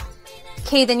present?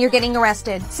 Okay, then you're getting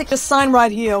arrested. Just sign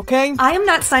right here, okay? I am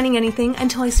not signing anything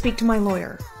until I speak to my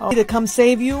lawyer. To come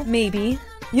save you? Maybe.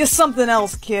 You're something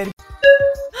else, kid.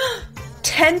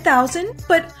 10,000?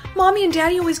 But Mommy and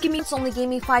Daddy always give me— It's only gave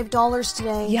me $5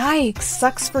 today. Yikes,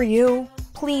 sucks for you.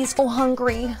 Please, go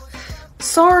hungry.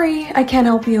 Sorry, I can't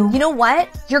help you. You know what?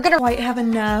 You're gonna quite have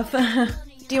enough.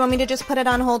 Do you want me to just put it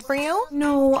on hold for you?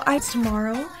 No,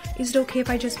 tomorrow. Is it okay if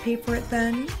I just pay for it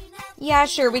then? Yeah,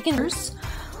 sure, we can—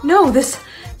 No, this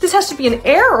has to be an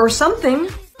error or something.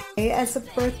 As a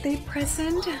birthday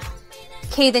present?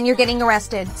 Okay, then you're getting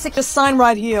arrested. Just sign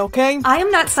right here, okay? I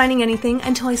am not signing anything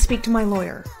until I speak to my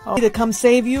lawyer. To come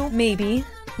save you? Maybe.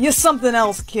 You're something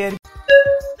else, kid.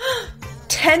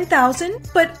 10,000?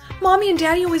 But Mommy and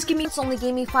Daddy always give me— It's only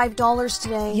gave me $5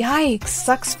 today. Yikes,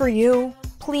 sucks for you.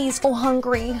 Please, go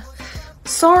hungry.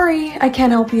 Sorry, I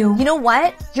can't help you. You know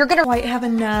what? You're gonna quite have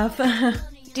enough.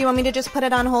 Do you want me to just put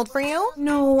it on hold for you?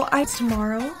 No,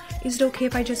 tomorrow. Is it okay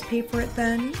if I just pay for it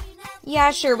then?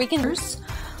 Yeah, sure, we can—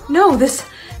 No, this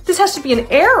has to be an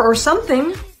error or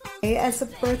something. As a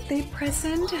birthday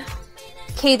present?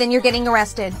 Okay, then you're getting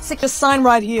arrested. Just sign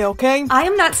right here, okay? I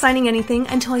am not signing anything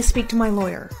until I speak to my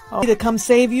lawyer. To come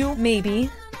save you? Maybe.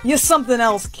 You're something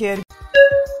else, kid.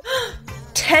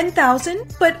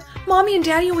 10,000? But Mommy and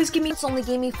Daddy always give me— It's only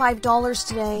gave me $5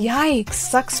 today. Yikes,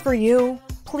 sucks for you.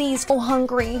 Please, go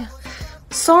hungry.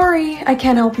 Sorry, I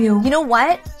can't help you. You know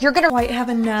what? You're gonna quite have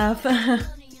enough.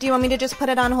 Do you want me to just put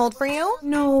it on hold for you?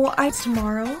 No,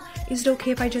 tomorrow. Is it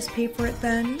okay if I just pay for it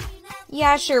then?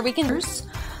 Yeah, sure, we can—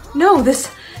 No, this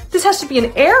has to be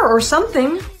an error or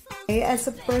something. As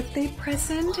a birthday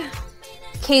present?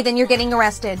 Okay, then you're getting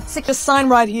arrested. Just sign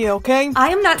right here, okay? I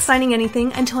am not signing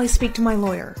anything until I speak to my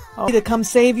lawyer. To come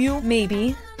save you?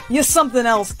 Maybe. You're something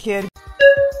else, kid.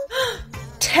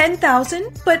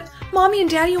 10,000? But Mommy and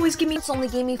Daddy always give me— It's only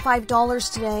gave me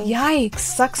 $5 today. Yikes,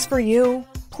 sucks for you.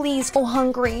 Please, go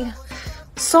hungry.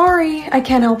 Sorry, I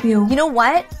can't help you. You know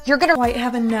what? You're gonna quite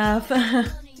have enough.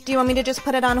 Do you want me to just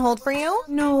put it on hold for you?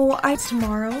 No,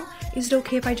 tomorrow. Is it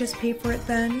okay if I just pay for it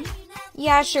then?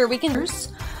 Yeah, sure, we can—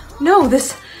 No,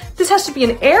 this has to be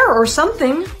an error or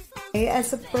something.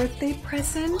 As a birthday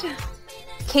present?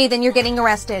 Okay, then you're getting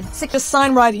arrested. Just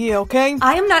sign right here, okay?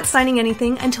 I am not signing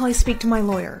anything until I speak to my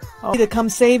lawyer. To come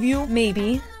save you?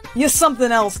 Maybe. You're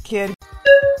something else, kid.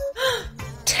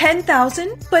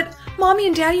 10,000? But Mommy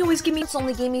and Daddy always give me— It's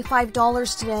only gave me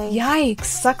 $5 today. Yikes,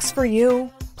 sucks for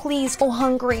you. Please, go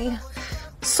hungry.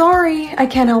 Sorry, I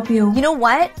can't help you. You know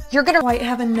what? You're gonna quite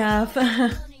have enough.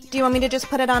 Do you want me to just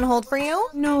put it on hold for you?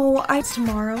 No,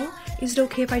 tomorrow. Is it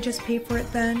okay if I just pay for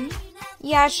it then?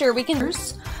 Yeah, sure, we can—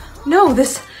 No,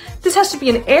 this has to be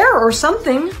an error or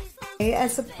something.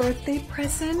 As a birthday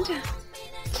present?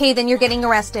 Okay, then you're getting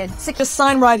arrested. Just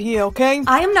sign right here, okay?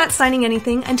 I am not signing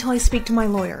anything until I speak to my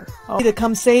lawyer. To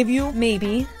come save you?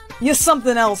 Maybe. You're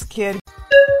something else, kid.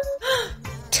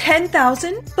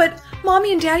 10,000? But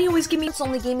Mommy and Daddy always give me—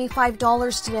 Only gave me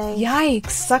 $5 today. Yikes,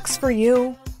 sucks for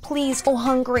you. Please, go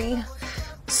hungry.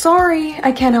 Sorry,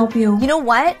 I can't help you. You know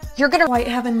what? You're gonna quite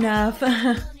have enough.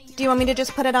 Do you want me to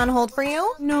just put it on hold for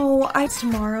you? No,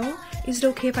 tomorrow. Is it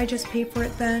okay if I just pay for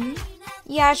it then?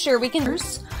 Yeah, sure, we can.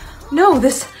 No,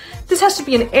 this has to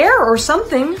be an error or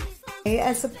something.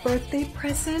 As a birthday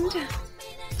present?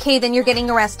 Okay, then you're getting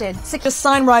arrested. Just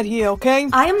sign right here, okay?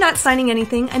 I am not signing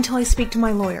anything until I speak to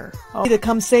my lawyer. To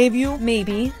come save you?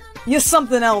 Maybe. You're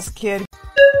something else, kid.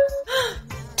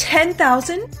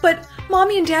 10,000? But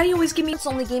Mommy and Daddy always give me—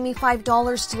 Only gave me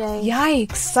 $5 today.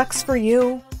 Yikes, sucks for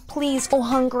you. Please, go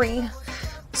hungry.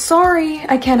 Sorry,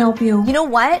 I can't help you. You know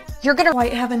what? You're gonna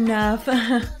quite have enough.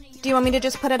 Do you want me to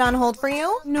just put it on hold for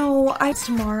you? No,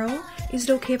 tomorrow. Is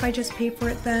it okay if I just pay for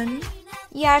it then?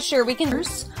 Yeah, sure, we can.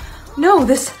 No,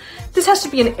 this has to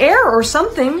be an error or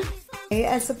something.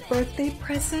 As a birthday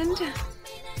present?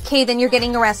 Okay, then you're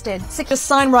getting arrested. Just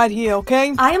sign right here,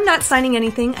 okay? I am not signing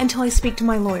anything until I speak to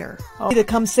my lawyer. To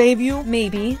come save you?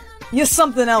 Maybe. You're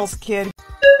something else, kid.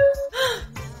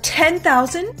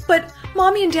 10,000? But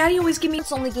Mommy and Daddy always give me—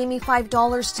 Only gave me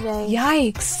 $5 today.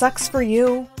 Yikes, sucks for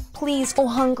you. Please, go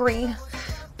hungry.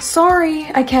 Sorry,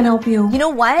 I can't help you. You know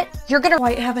what? You're gonna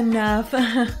quite have enough.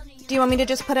 Do you want me to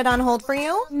just put it on hold for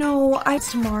you? No,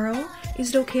 tomorrow.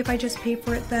 Is it okay if I just pay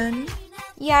for it then?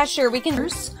 Yeah, sure, we can.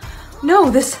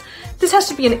 No, this has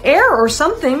to be an error or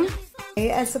something.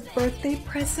 As a birthday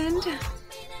present?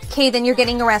 Okay, then you're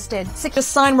getting arrested. Just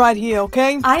sign right here,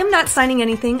 okay? I am not signing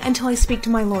anything until I speak to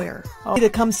my lawyer. To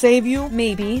come save you?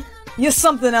 Maybe. You're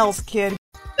something else, kid.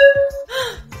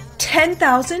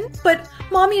 10,000? But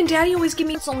Mommy and Daddy always give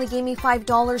me— Only gave me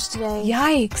 $5 today.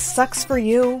 Yikes, sucks for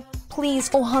you. Please,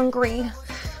 go hungry.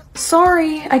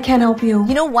 Sorry, I can't help you.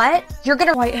 You know what? You're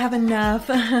gonna quite have enough.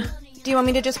 Do you want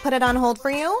me to just put it on hold for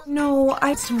you? No,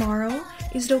 tomorrow.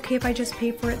 Is it okay if I just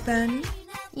pay for it then?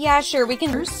 Yeah, sure, we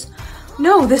can.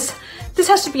 No, this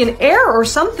has to be an error or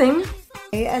something.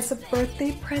 As a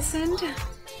birthday present?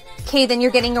 Okay, then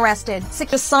you're getting arrested.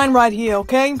 Just sign right here,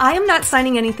 okay? I am not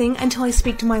signing anything until I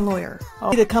speak to my lawyer.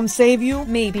 To come save you?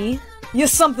 Maybe. You're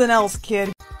something else,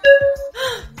 kid.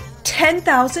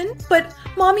 10,000? But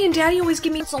Mommy and Daddy always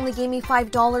give me— Only gave me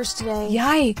 $5 today.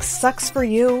 Yikes, sucks for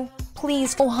you.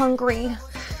 Please, go hungry.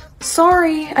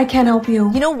 Sorry, I can't help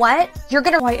you. You know what? You're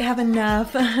gonna quite have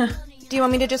enough. Do you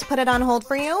want me to just put it on hold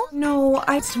for you? No,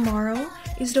 tomorrow.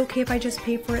 Is it okay if I just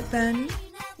pay for it then?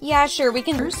 Yeah, sure, we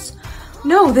can.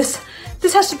 No, this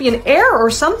has to be an error or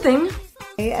something.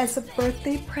 As a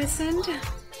birthday present?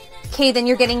 Okay, then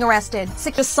you're getting arrested.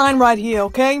 Just sign right here,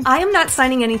 okay? I am not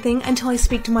signing anything until I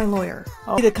speak to my lawyer.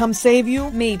 To come save you?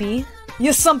 Maybe.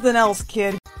 You're something else,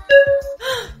 kid.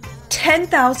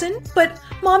 10,000? But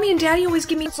Mommy and Daddy always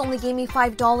give me— Only gave me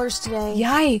 $5 today.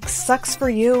 Yikes, sucks for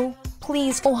you.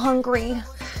 Please, go hungry.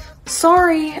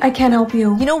 Sorry, I can't help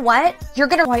you. You know what? You're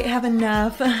gonna quite have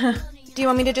enough. Do you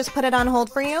want me to just put it on hold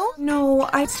for you? No,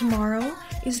 tomorrow.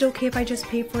 Is it okay if I just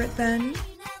pay for it then?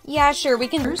 Yeah, sure, we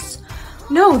can.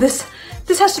 No, this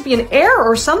has to be an error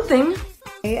or something.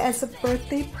 As a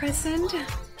birthday present?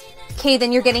 Okay,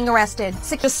 then you're getting arrested.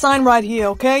 Just sign right here,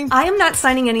 okay? I am not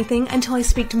signing anything until I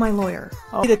speak to my lawyer.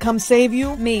 To come save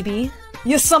you? Maybe.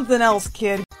 You're something else,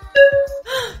 kid.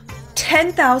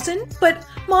 10,000? But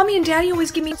Mommy and Daddy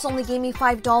always give me— Only gave me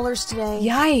 $5 today.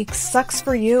 Yikes, sucks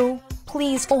for you.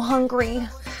 Please, go hungry.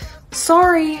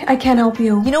 Sorry, I can't help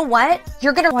you. You know what?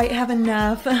 You're gonna quite have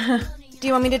enough. Do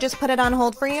you want me to just put it on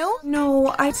hold for you?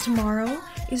 No, tomorrow.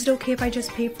 Is it okay if I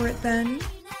just pay for it then?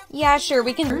 Yeah, sure,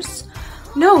 we can.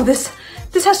 No, this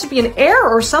has to be an error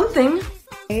or something.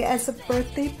 As a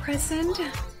birthday present?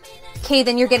 Okay,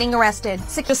 then you're getting arrested.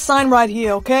 Just sign right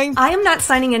here, okay? I am not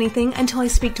signing anything until I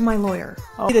speak to my lawyer.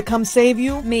 To come save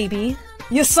you? Maybe.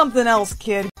 You're something else,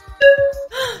 kid.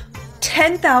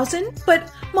 10,000?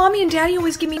 But Mommy and Daddy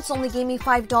always give me— Only gave me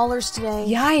 $5 today.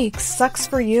 Yikes, sucks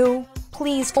for you.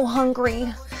 Please, go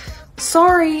hungry.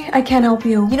 Sorry, I can't help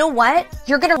you. You know what?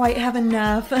 You're gonna quite have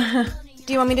enough.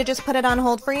 Do you want me to just put it on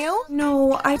hold for you?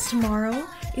 No, tomorrow.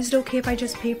 Is it okay if I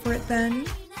just pay for it then?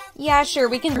 Yeah, sure,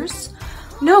 we can.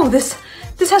 No, this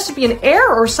has to be an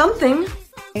error or something.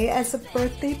 As a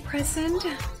birthday present?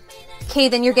 Okay,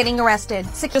 then you're getting arrested.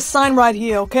 Just sign right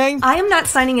here, okay? I am not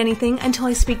signing anything until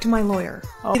I speak to my lawyer.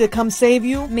 To come save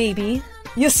you? Maybe.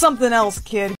 You're something else,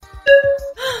 kid.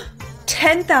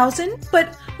 10,000?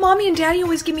 But Mommy and Daddy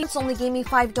always give me— only gave me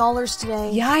 $5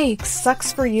 today. Yikes,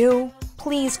 sucks for you.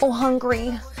 Please, so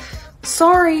hungry.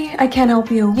 Sorry, I can't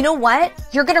help you. You know what?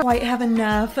 You're gonna quite have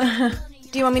enough.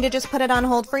 Do you want me to just put it on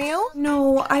hold for you?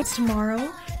 No,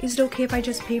 tomorrow. Is it okay if I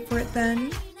just pay for it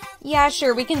then? Yeah,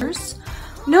 sure, we can—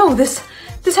 No, this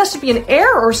has to be an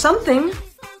error or something.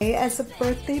 As a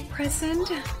birthday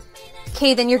present?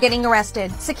 Okay, then you're getting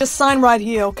arrested. Just sign right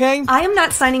here, okay? I am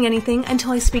not signing anything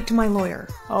until I speak to my lawyer.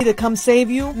 To come save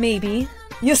you? Maybe.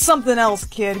 You're something else,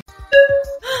 kid.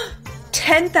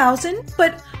 10,000?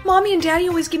 But Mommy and Daddy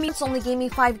always give me— only gave me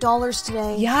 $5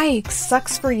 today. Yikes,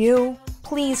 sucks for you.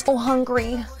 Please, so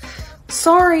hungry.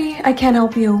 Sorry, I can't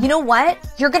help you. You know what?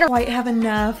 You're gonna quite have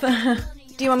enough.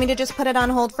 Do you want me to just put it on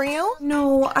hold for you?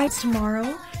 No,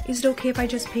 tomorrow. Is it okay if I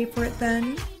just pay for it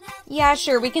then? Yeah,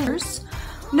 sure, we can—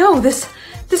 No, this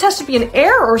has to be an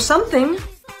error or something.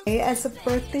 As a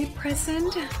birthday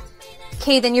present?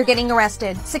 Okay, then you're getting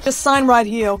arrested. Just sign right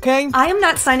here, okay? I am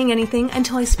not signing anything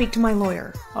until I speak to my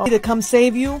lawyer. To come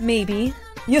save you? Maybe.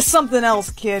 You're something else,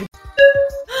 kid.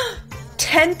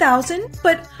 10,000?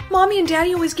 But Mommy and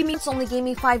Daddy always give me— only gave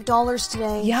me $5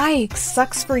 today. Yikes,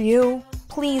 sucks for you.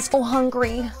 Please, so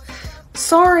hungry.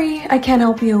 Sorry, I can't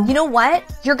help you. You know what?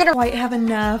 You're gonna quite have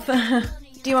enough.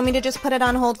 Do you want me to just put it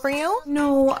on hold for you?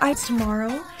 No,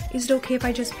 tomorrow. Is it okay if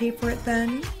I just pay for it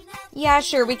then? Yeah,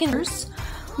 sure, we can—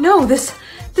 No, this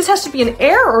has to be an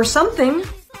error or something.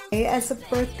 As a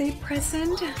birthday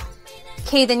present?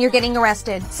 Okay, then you're getting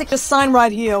arrested. Just sign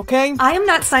right here, okay? I am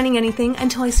not signing anything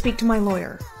until I speak to my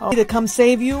lawyer. To come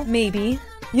save you? Maybe.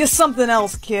 You're something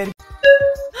else, kid.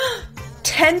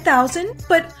 10,000?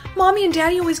 But Mommy and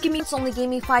Daddy always give me— only gave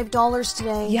me $5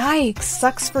 today. Yikes,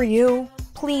 sucks for you.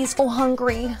 Please, so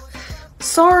hungry.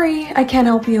 Sorry, I can't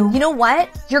help you. You know what?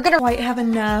 You're gonna quite have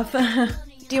enough.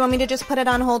 Do you want me to just put it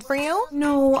on hold for you?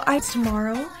 No,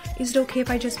 tomorrow. Is it okay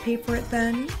if I just pay for it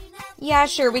then? Yeah,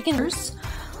 sure, we can—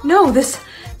 No, this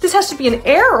has to be an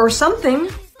error or something.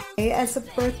 As a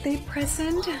birthday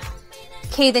present?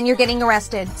 Okay, then you're getting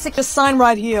arrested. Just sign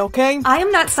right here, okay? I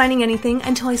am not signing anything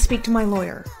until I speak to my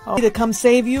lawyer. To come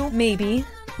save you? Maybe.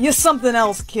 You're something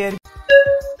else, kid.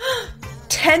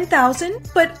 10,000?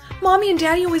 But Mommy and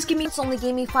Daddy always give me— only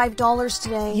gave me $5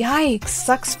 today. Yikes,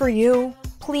 sucks for you.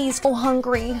 Please, so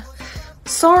hungry.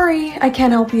 Sorry, I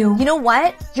can't help you. You know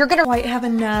what? You're gonna quite have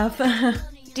enough.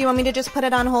 Do you want me to just put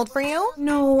it on hold for you?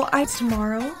 No,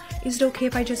 tomorrow. Is it okay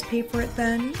if I just pay for it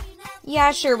then?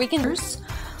 Yeah, sure, we can—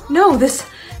 No, this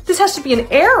has to be an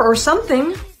error or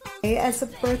something. As a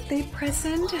birthday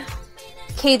present?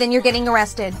 Okay, then you're getting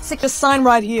arrested. Just sign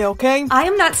right here, okay? I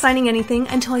am not signing anything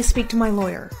until I speak to my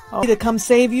lawyer. To come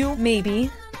save you? Maybe.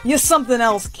 You're something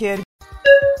else, kid.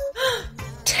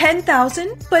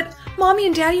 10,000? But Mommy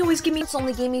and Daddy always give me—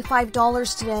 only gave me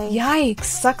 $5 today. Yikes,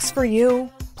 sucks for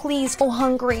you. Please, so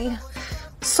hungry.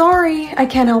 Sorry, I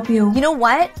can't help you. You know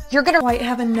what? You're gonna quite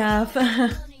have enough.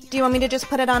 Do you want me to just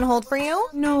put it on hold for you?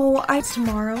 No,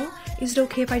 tomorrow. Is it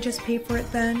okay if I just pay for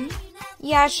it then?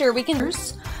 Yeah, sure, we can—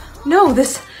 No,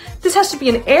 this has to be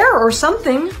an error or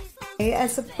something.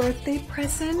 As a birthday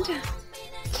present?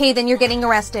 Okay, then you're getting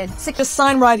arrested. Just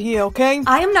sign right here, okay?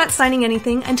 I am not signing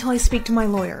anything until I speak to my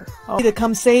lawyer. To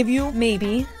come save you?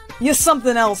 Maybe. You're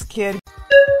something else, kid.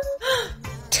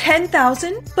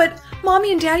 10,000? But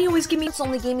Mommy and Daddy always give me—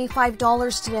 only gave me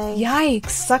 $5 today. Yikes,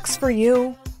 sucks for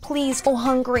you. Please, so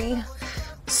hungry.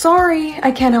 Sorry,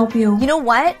 I can't help you. You know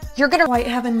what? You're gonna quite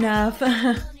have enough.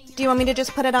 Do you want me to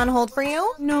just put it on hold for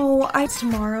you? No,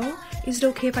 tomorrow. Is it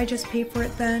okay if I just pay for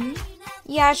it then?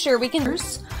 Yeah, sure, we can—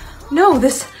 No,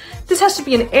 this has to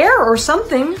be an error or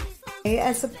something.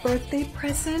 As a birthday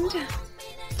present?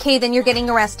 Okay, then you're getting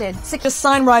arrested. Just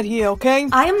sign right here, okay?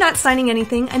 I am not signing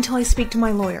anything until I speak to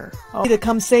my lawyer. To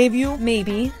come save you?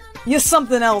 Maybe. You're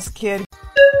something else, kid.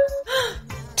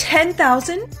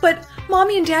 10,000? But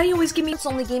Mommy and Daddy always give me—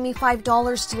 only gave me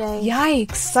 $5 today.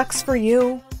 Yikes, sucks for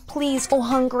you. Please, so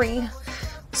hungry.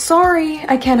 Sorry,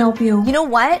 I can't help you. You know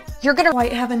what? You're gonna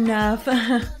quite have enough.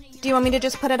 Do you want me to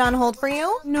just put it on hold for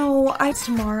you? No,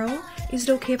 tomorrow. Is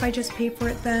it okay if I just pay for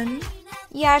it then?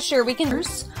 Yeah, sure, we can—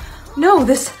 No,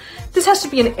 this has to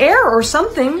be an error or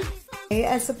something.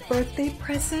 As a birthday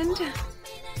present?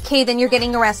 Okay, then you're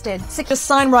getting arrested. Just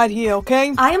sign right here,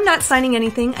 okay? I am not signing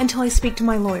anything until I speak to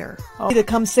my lawyer. To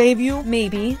come save you?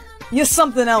 Maybe. You're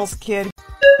something else, kid.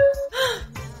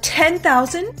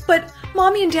 10,000? But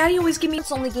Mommy and Daddy always give me—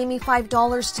 only gave me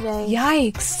 $5 today.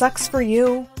 Yikes, sucks for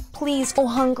you. Please, so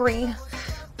hungry.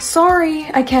 Sorry,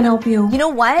 I can't help you. You know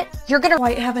what? You're gonna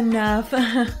quite have enough.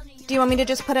 Do you want me to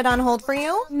just put it on hold for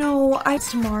you? No,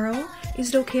 tomorrow.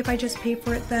 Is it okay if I just pay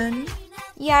for it then?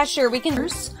 Yeah, sure, we can—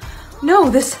 No,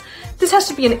 this has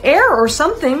to be an error or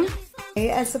something.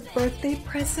 As a birthday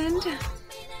present?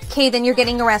 Okay, then you're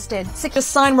getting arrested.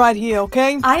 Just sign right here,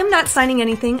 okay? I am not signing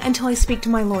anything until I speak to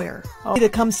my lawyer. To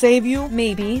come save you?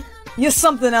 Maybe. You're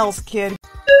something else, kid.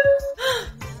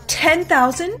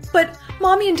 10,000? But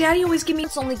Mommy and Daddy always give me—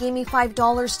 Only gave me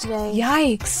 $5 today.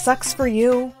 Yikes, sucks for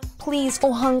you. Please,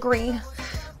 go hungry.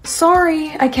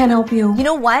 Sorry, I can't help you. You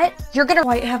know what? You're gonna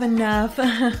quite have enough.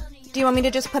 Do you want me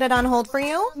to just put it on hold for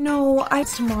you? No,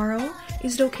 tomorrow.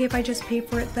 Is it okay if I just pay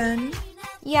for it then?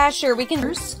 Yeah, sure, we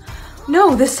can.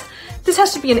 No, this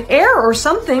has to be an error or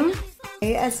something.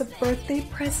 As a birthday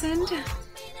present?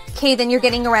 Okay, then you're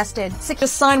getting arrested.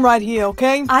 Just sign right here,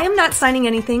 okay? I am not signing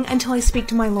anything until I speak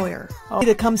to my lawyer.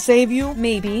 To come save you?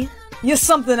 Maybe. You're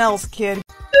something else, kid.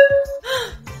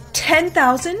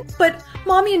 10,000? But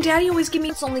Mommy and Daddy always give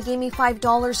me— Only gave me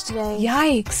 $5 today.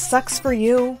 Yikes, sucks for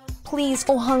you. Please,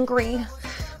 go hungry.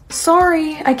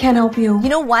 Sorry, I can't help you. You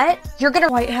know what? You're gonna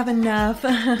quite have enough.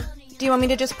 Do you want me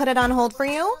to just put it on hold for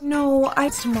you? No,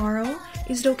 tomorrow.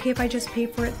 Is it okay if I just pay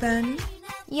for it then?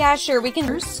 Yeah, sure, we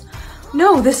can.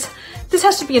 No, this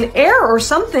has to be an error or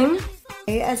something.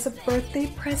 As a birthday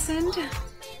present?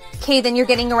 Okay, then you're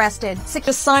getting arrested.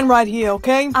 Just sign right here,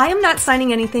 okay? I am not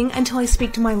signing anything until I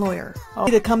speak to my lawyer.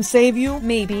 To come save you?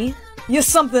 Maybe. You're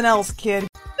something else, kid.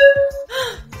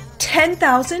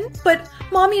 10,000? But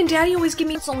Mommy and Daddy always give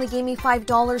me— Only gave me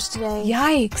 $5 today.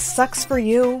 Yikes, sucks for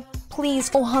you. Please,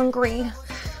 go hungry.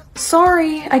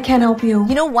 Sorry, I can't help you.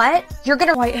 You know what? You're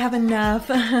gonna quite have enough.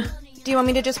 Do you want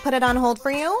me to just put it on hold for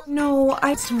you? No,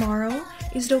 tomorrow.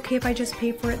 Is it okay if I just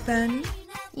pay for it then?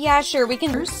 Yeah, sure, we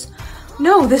can.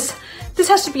 No, this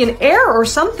has to be an error or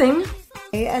something.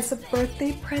 As a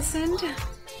birthday present?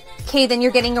 Okay, then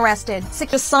you're getting arrested.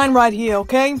 Just sign right here,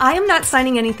 okay? I am not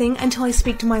signing anything until I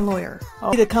speak to my lawyer.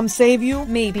 To come save you?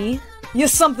 Maybe. You're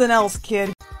something else,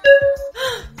 kid.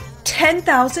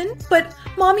 10,000? But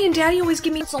Mommy and Daddy always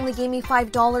give me— Only gave me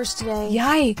 $5 today.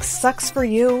 Yikes, sucks for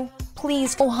you.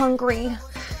 Please, go hungry.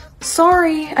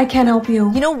 Sorry, I can't help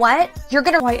you. You know what? You're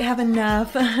gonna quite have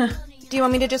enough. Do you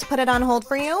want me to just put it on hold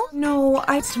for you? No,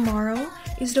 tomorrow.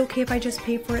 Is it okay if I just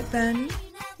pay for it then?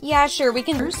 Yeah, sure, we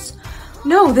can.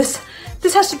 No, this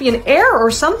has to be an error or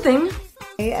something.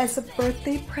 As a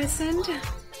birthday present?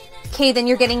 Okay, then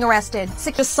you're getting arrested.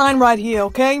 Just sign right here,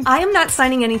 okay? I am not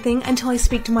signing anything until I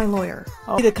speak to my lawyer.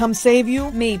 To come save you?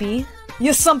 Maybe.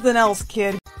 You're something else,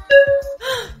 kid.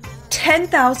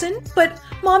 10,000? But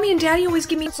Mommy and Daddy always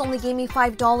give me— Only gave me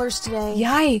 $5 today.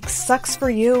 Yikes, sucks for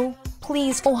you.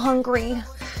 Please, go hungry.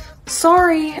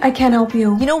 Sorry, I can't help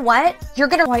you. You know what? You're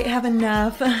gonna quite have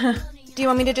enough. Do you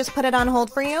want me to just put it on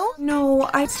hold for you? No,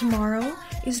 tomorrow.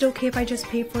 Is it okay if I just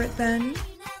pay for it then?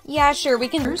 Yeah, sure, we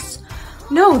can.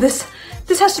 No, this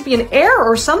has to be an error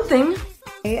or something.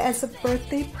 As a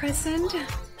birthday present?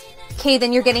 Okay,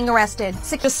 then you're getting arrested.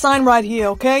 Just sign right here,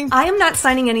 okay? I am not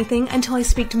signing anything until I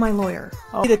speak to my lawyer.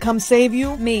 To come save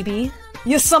you? Maybe.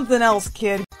 You're something else,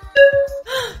 kid.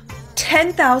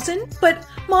 10,000? But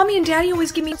Mommy and Daddy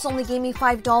always give me— Only gave me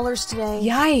 $5 today.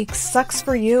 Yikes, sucks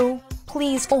for you.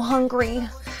 Please, go hungry.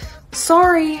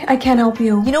 Sorry, I can't help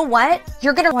you. You know what?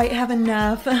 You're gonna quite have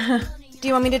enough. Do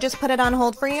you want me to just put it on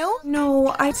hold for you?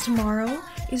 No, tomorrow.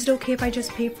 Is it okay if I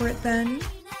just pay for it then?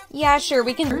 Yeah, sure,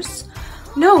 we can.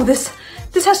 No, this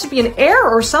has to be an error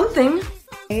or something.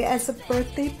 As a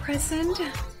birthday present?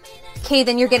 Okay,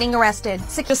 then you're getting arrested.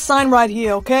 Just sign right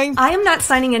here, okay? I am not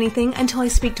signing anything until I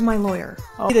speak to my lawyer.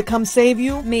 To come save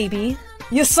you? Maybe.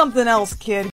 You're something else,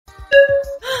 kid.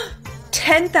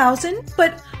 10,000?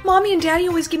 But Mommy and Daddy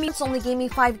always give me— Only gave me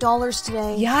 $5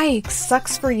 today. Yikes,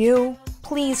 sucks for you.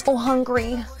 Please, go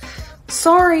hungry.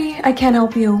 Sorry, I can't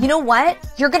help you. You know what?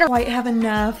 You're gonna quite have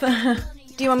enough.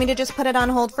 Do you want me to just put it on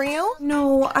hold for you?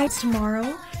 No,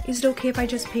 tomorrow. Is it okay if I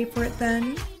just pay for it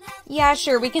then? Yeah,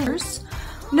 sure, we can.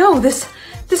 No, this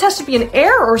has to be an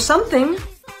error or something.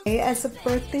 As a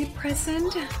birthday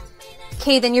present?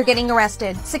 Okay, then you're getting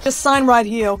arrested. Just sign right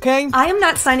here, okay? I am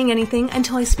not signing anything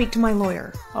until I speak to my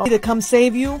lawyer. To come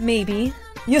save you? Maybe.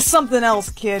 You're something else,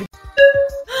 kid.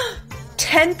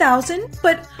 10,000?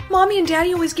 But Mommy and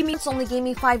Daddy always give me— Only gave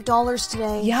me $5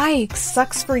 today. Yikes,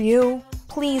 sucks for you.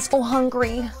 Please, go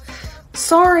hungry.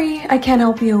 Sorry, I can't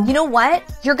help you. You know what?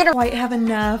 You're gonna quite have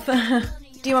enough.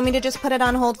 Do you want me to just put it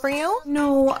on hold for you?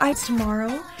 No,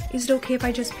 tomorrow. Is it okay if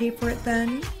I just pay for it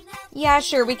then? Yeah,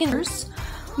 sure, we can.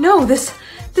 No, this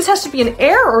has to be an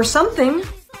error or something.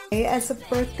 As a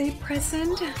birthday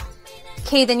present?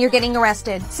 Okay, then you're getting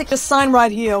arrested. Just sign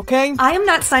right here, okay? I am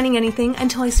not signing anything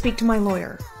until I speak to my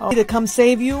lawyer. To come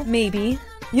save you? Maybe.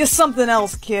 You're something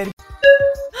else, kid.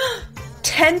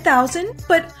 10,000?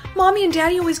 But Mommy and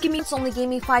Daddy always give me— only gave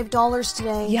me $5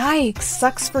 today. Yikes,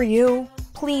 sucks for you.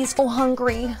 Please, go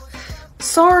hungry.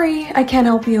 Sorry, I can't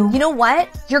help you. You know what?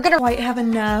 You're gonna Quite have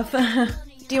enough.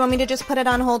 Do you want me to just put it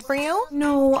on hold for you?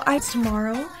 No,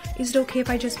 tomorrow. Is it okay if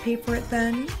I just pay for it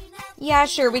then? Yeah,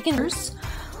 sure, we can.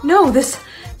 No, this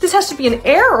has to be an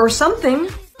error or something.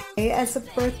 As a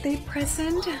birthday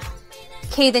present?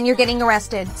 Okay, then you're getting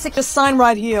arrested. Just sign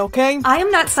right here, okay? I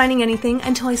am not signing anything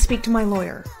until I speak to my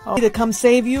lawyer. To come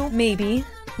save you? Maybe.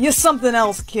 You're something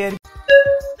else, kid.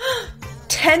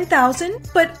 10,000?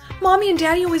 But Mommy and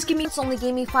Daddy always give me— only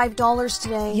gave me $5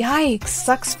 today. Yikes,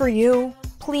 sucks for you.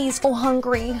 Please, go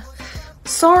hungry.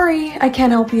 Sorry, I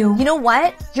can't help you. You know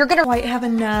what? You're gonna Quite have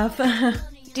enough.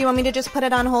 Do you want me to just put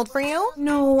it on hold for you?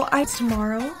 No,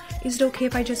 tomorrow. Is it okay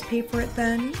if I just pay for it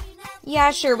then?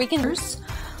 Yeah, sure, we can.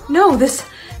 No, this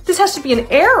has to be an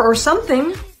error or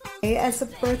something. As a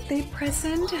birthday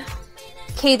present?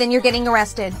 Okay, then you're getting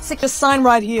arrested. Just sign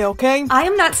right here, okay? I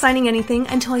am not signing anything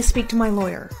until I speak to my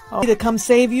lawyer. To come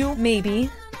save you? Maybe.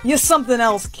 You're something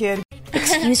else, kid.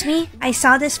 Excuse me? I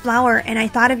saw this flower and I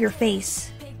thought of your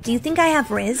face. Do you think I have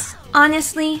Riz?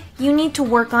 Honestly, you need to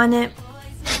work on it.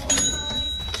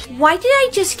 Why did I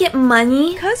just get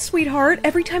money? Because, sweetheart,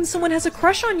 every time someone has a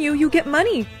crush on you, you get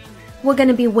money. We're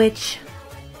gonna be rich.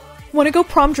 Want to go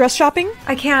prom dress shopping?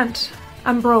 I can't.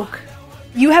 I'm broke.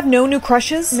 You have no new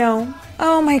crushes? No.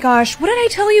 Oh my gosh, what did I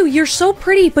tell you? You're so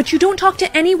pretty, but you don't talk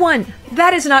to anyone.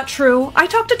 That is not true. I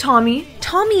talked to Tommy.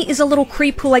 Tommy is a little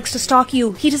creep who likes to stalk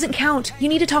you. He doesn't count. You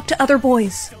need to talk to other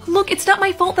boys. Look, it's not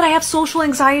my fault that I have social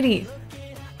anxiety.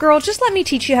 Girl, just let me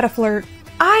teach you how to flirt.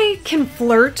 I can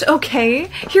flirt, okay?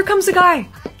 Here comes a guy.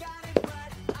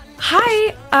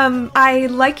 Hi, I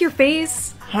like your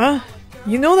face. Huh?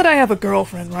 You know that I have a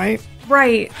girlfriend, right?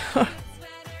 Right.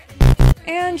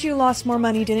 And you lost more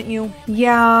money, didn't you?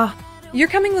 Yeah. You're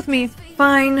coming with me.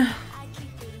 Fine.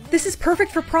 This is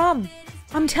perfect for prom.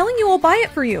 I'm telling you I'll buy it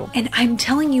for you. And I'm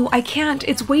telling you, I can't.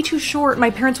 It's way too short. My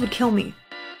parents would kill me.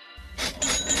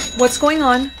 What's going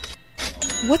on?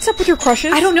 What's up with your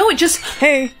crushes? I don't know, it just—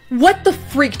 Hey. What the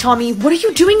freak, Tommy? What are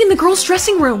you doing in the girls'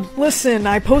 dressing room? Listen,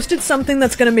 I posted something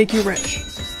that's gonna make you rich.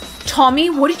 Tommy,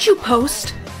 what did you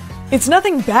post? It's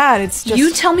nothing bad, it's just—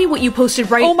 You tell me what you posted,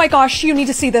 right? Oh my gosh, you need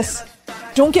to see this.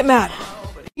 Don't get mad.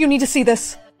 You need to see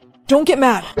this. Don't get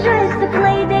mad.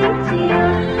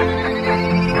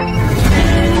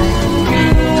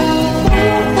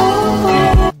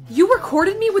 You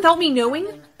recorded me without me knowing?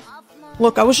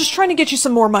 Look, I was just trying to get you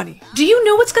some more money. Do you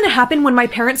know what's gonna happen when my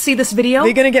parents see this video?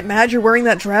 They gonna get mad you're wearing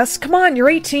that dress? Come on, you're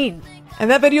 18.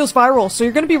 And that video's viral, so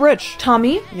you're gonna be rich.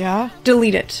 Tommy? Yeah?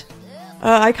 Delete it.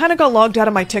 I kinda got logged out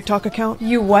of my TikTok account.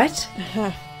 You what?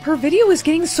 Her video is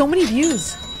getting so many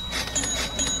views.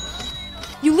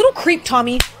 You little creep,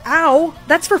 Tommy. Ow!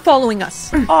 That's for following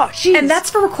us. Oh, jeez. And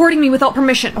that's for recording me without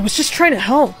permission. I was just trying to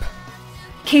help.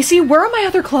 Casey, where are my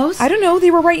other clothes? I don't know, they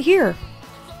were right here.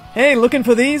 Hey, looking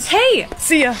for these? Hey!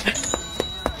 See ya.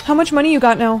 How much money you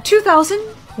got now? 2,000?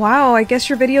 Wow, I guess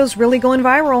your video's really going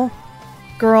viral.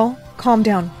 Girl, calm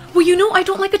down. Well, you know I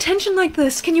don't like attention like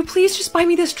this. Can you please just buy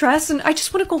me this dress and I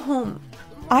just want to go home?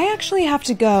 I actually have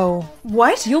to go.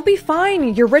 What? You'll be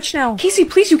fine. You're rich now. Casey,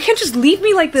 please, you can't just leave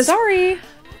me like this. Sorry.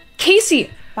 Casey!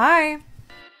 Bye.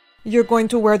 You're going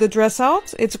to wear the dress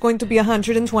out? It's going to be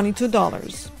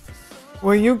 $122.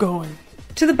 Where you going?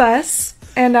 To the bus.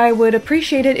 And I would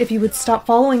appreciate it if you would stop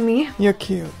following me. You're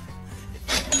cute.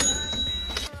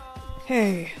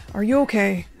 Hey, are you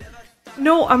okay?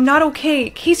 No, I'm not okay.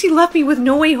 Casey left me with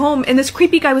no way home, and this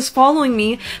creepy guy was following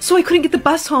me, so I couldn't get the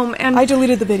bus home, and— I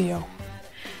deleted the video.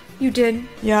 You did?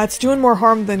 Yeah, it's doing more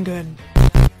harm than good.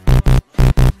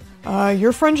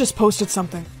 Your friend just posted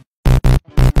something.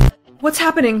 What's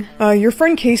happening? Your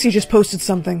friend Casey just posted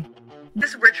something.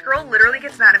 This rich girl literally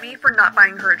gets mad at me for not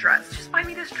buying her a dress. Just buy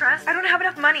me this dress. I don't have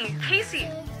enough money. Casey!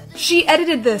 She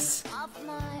edited this.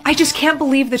 I just can't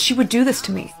believe that she would do this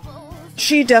to me.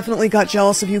 She definitely got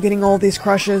jealous of you getting all these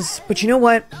crushes, but you know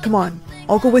what? Come on,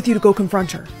 I'll go with you to go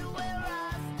confront her.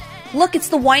 Look, it's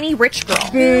the whiny rich girl.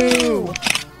 Boo!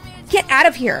 Get out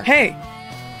of here. Hey!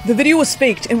 The video was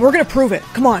faked, and we're gonna prove it.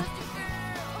 Come on.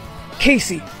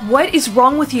 Casey. What is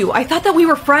wrong with you? I thought that we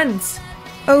were friends.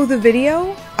 Oh, the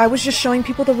video? I was just showing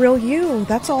people the real you,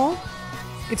 that's all.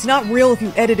 It's not real if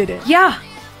you edited it. Yeah.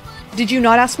 Did you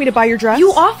not ask me to buy your dress?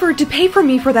 You offered to pay for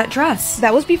me for that dress.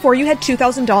 That was before you had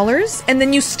 $2,000, and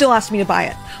then you still asked me to buy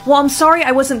it. Well, I'm sorry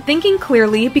I wasn't thinking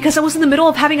clearly because I was in the middle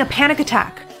of having a panic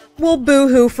attack. Well,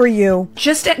 boo-hoo for you.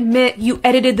 Just admit you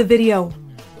edited the video.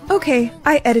 Okay,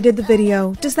 I edited the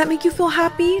video. Does that make you feel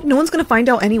happy? No one's gonna find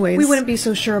out anyways. We wouldn't be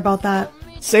so sure about that.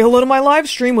 Say hello to my live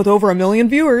stream with over 1 million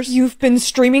viewers. You've been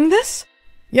streaming this?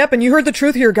 Yep, and you heard the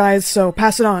truth here, guys, so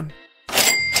pass it on.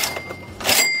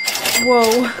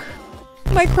 Whoa.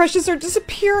 My crushes are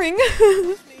disappearing.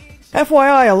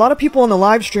 FYI, a lot of people on the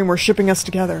live stream were shipping us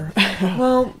together.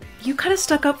 Well, you kinda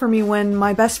stuck up for me when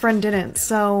my best friend didn't,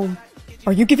 so...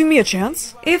 Are you giving me a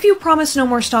chance? If you promise no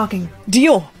more stalking.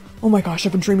 Deal! Oh my gosh,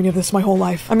 I've been dreaming of this my whole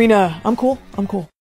life. I mean, I'm cool.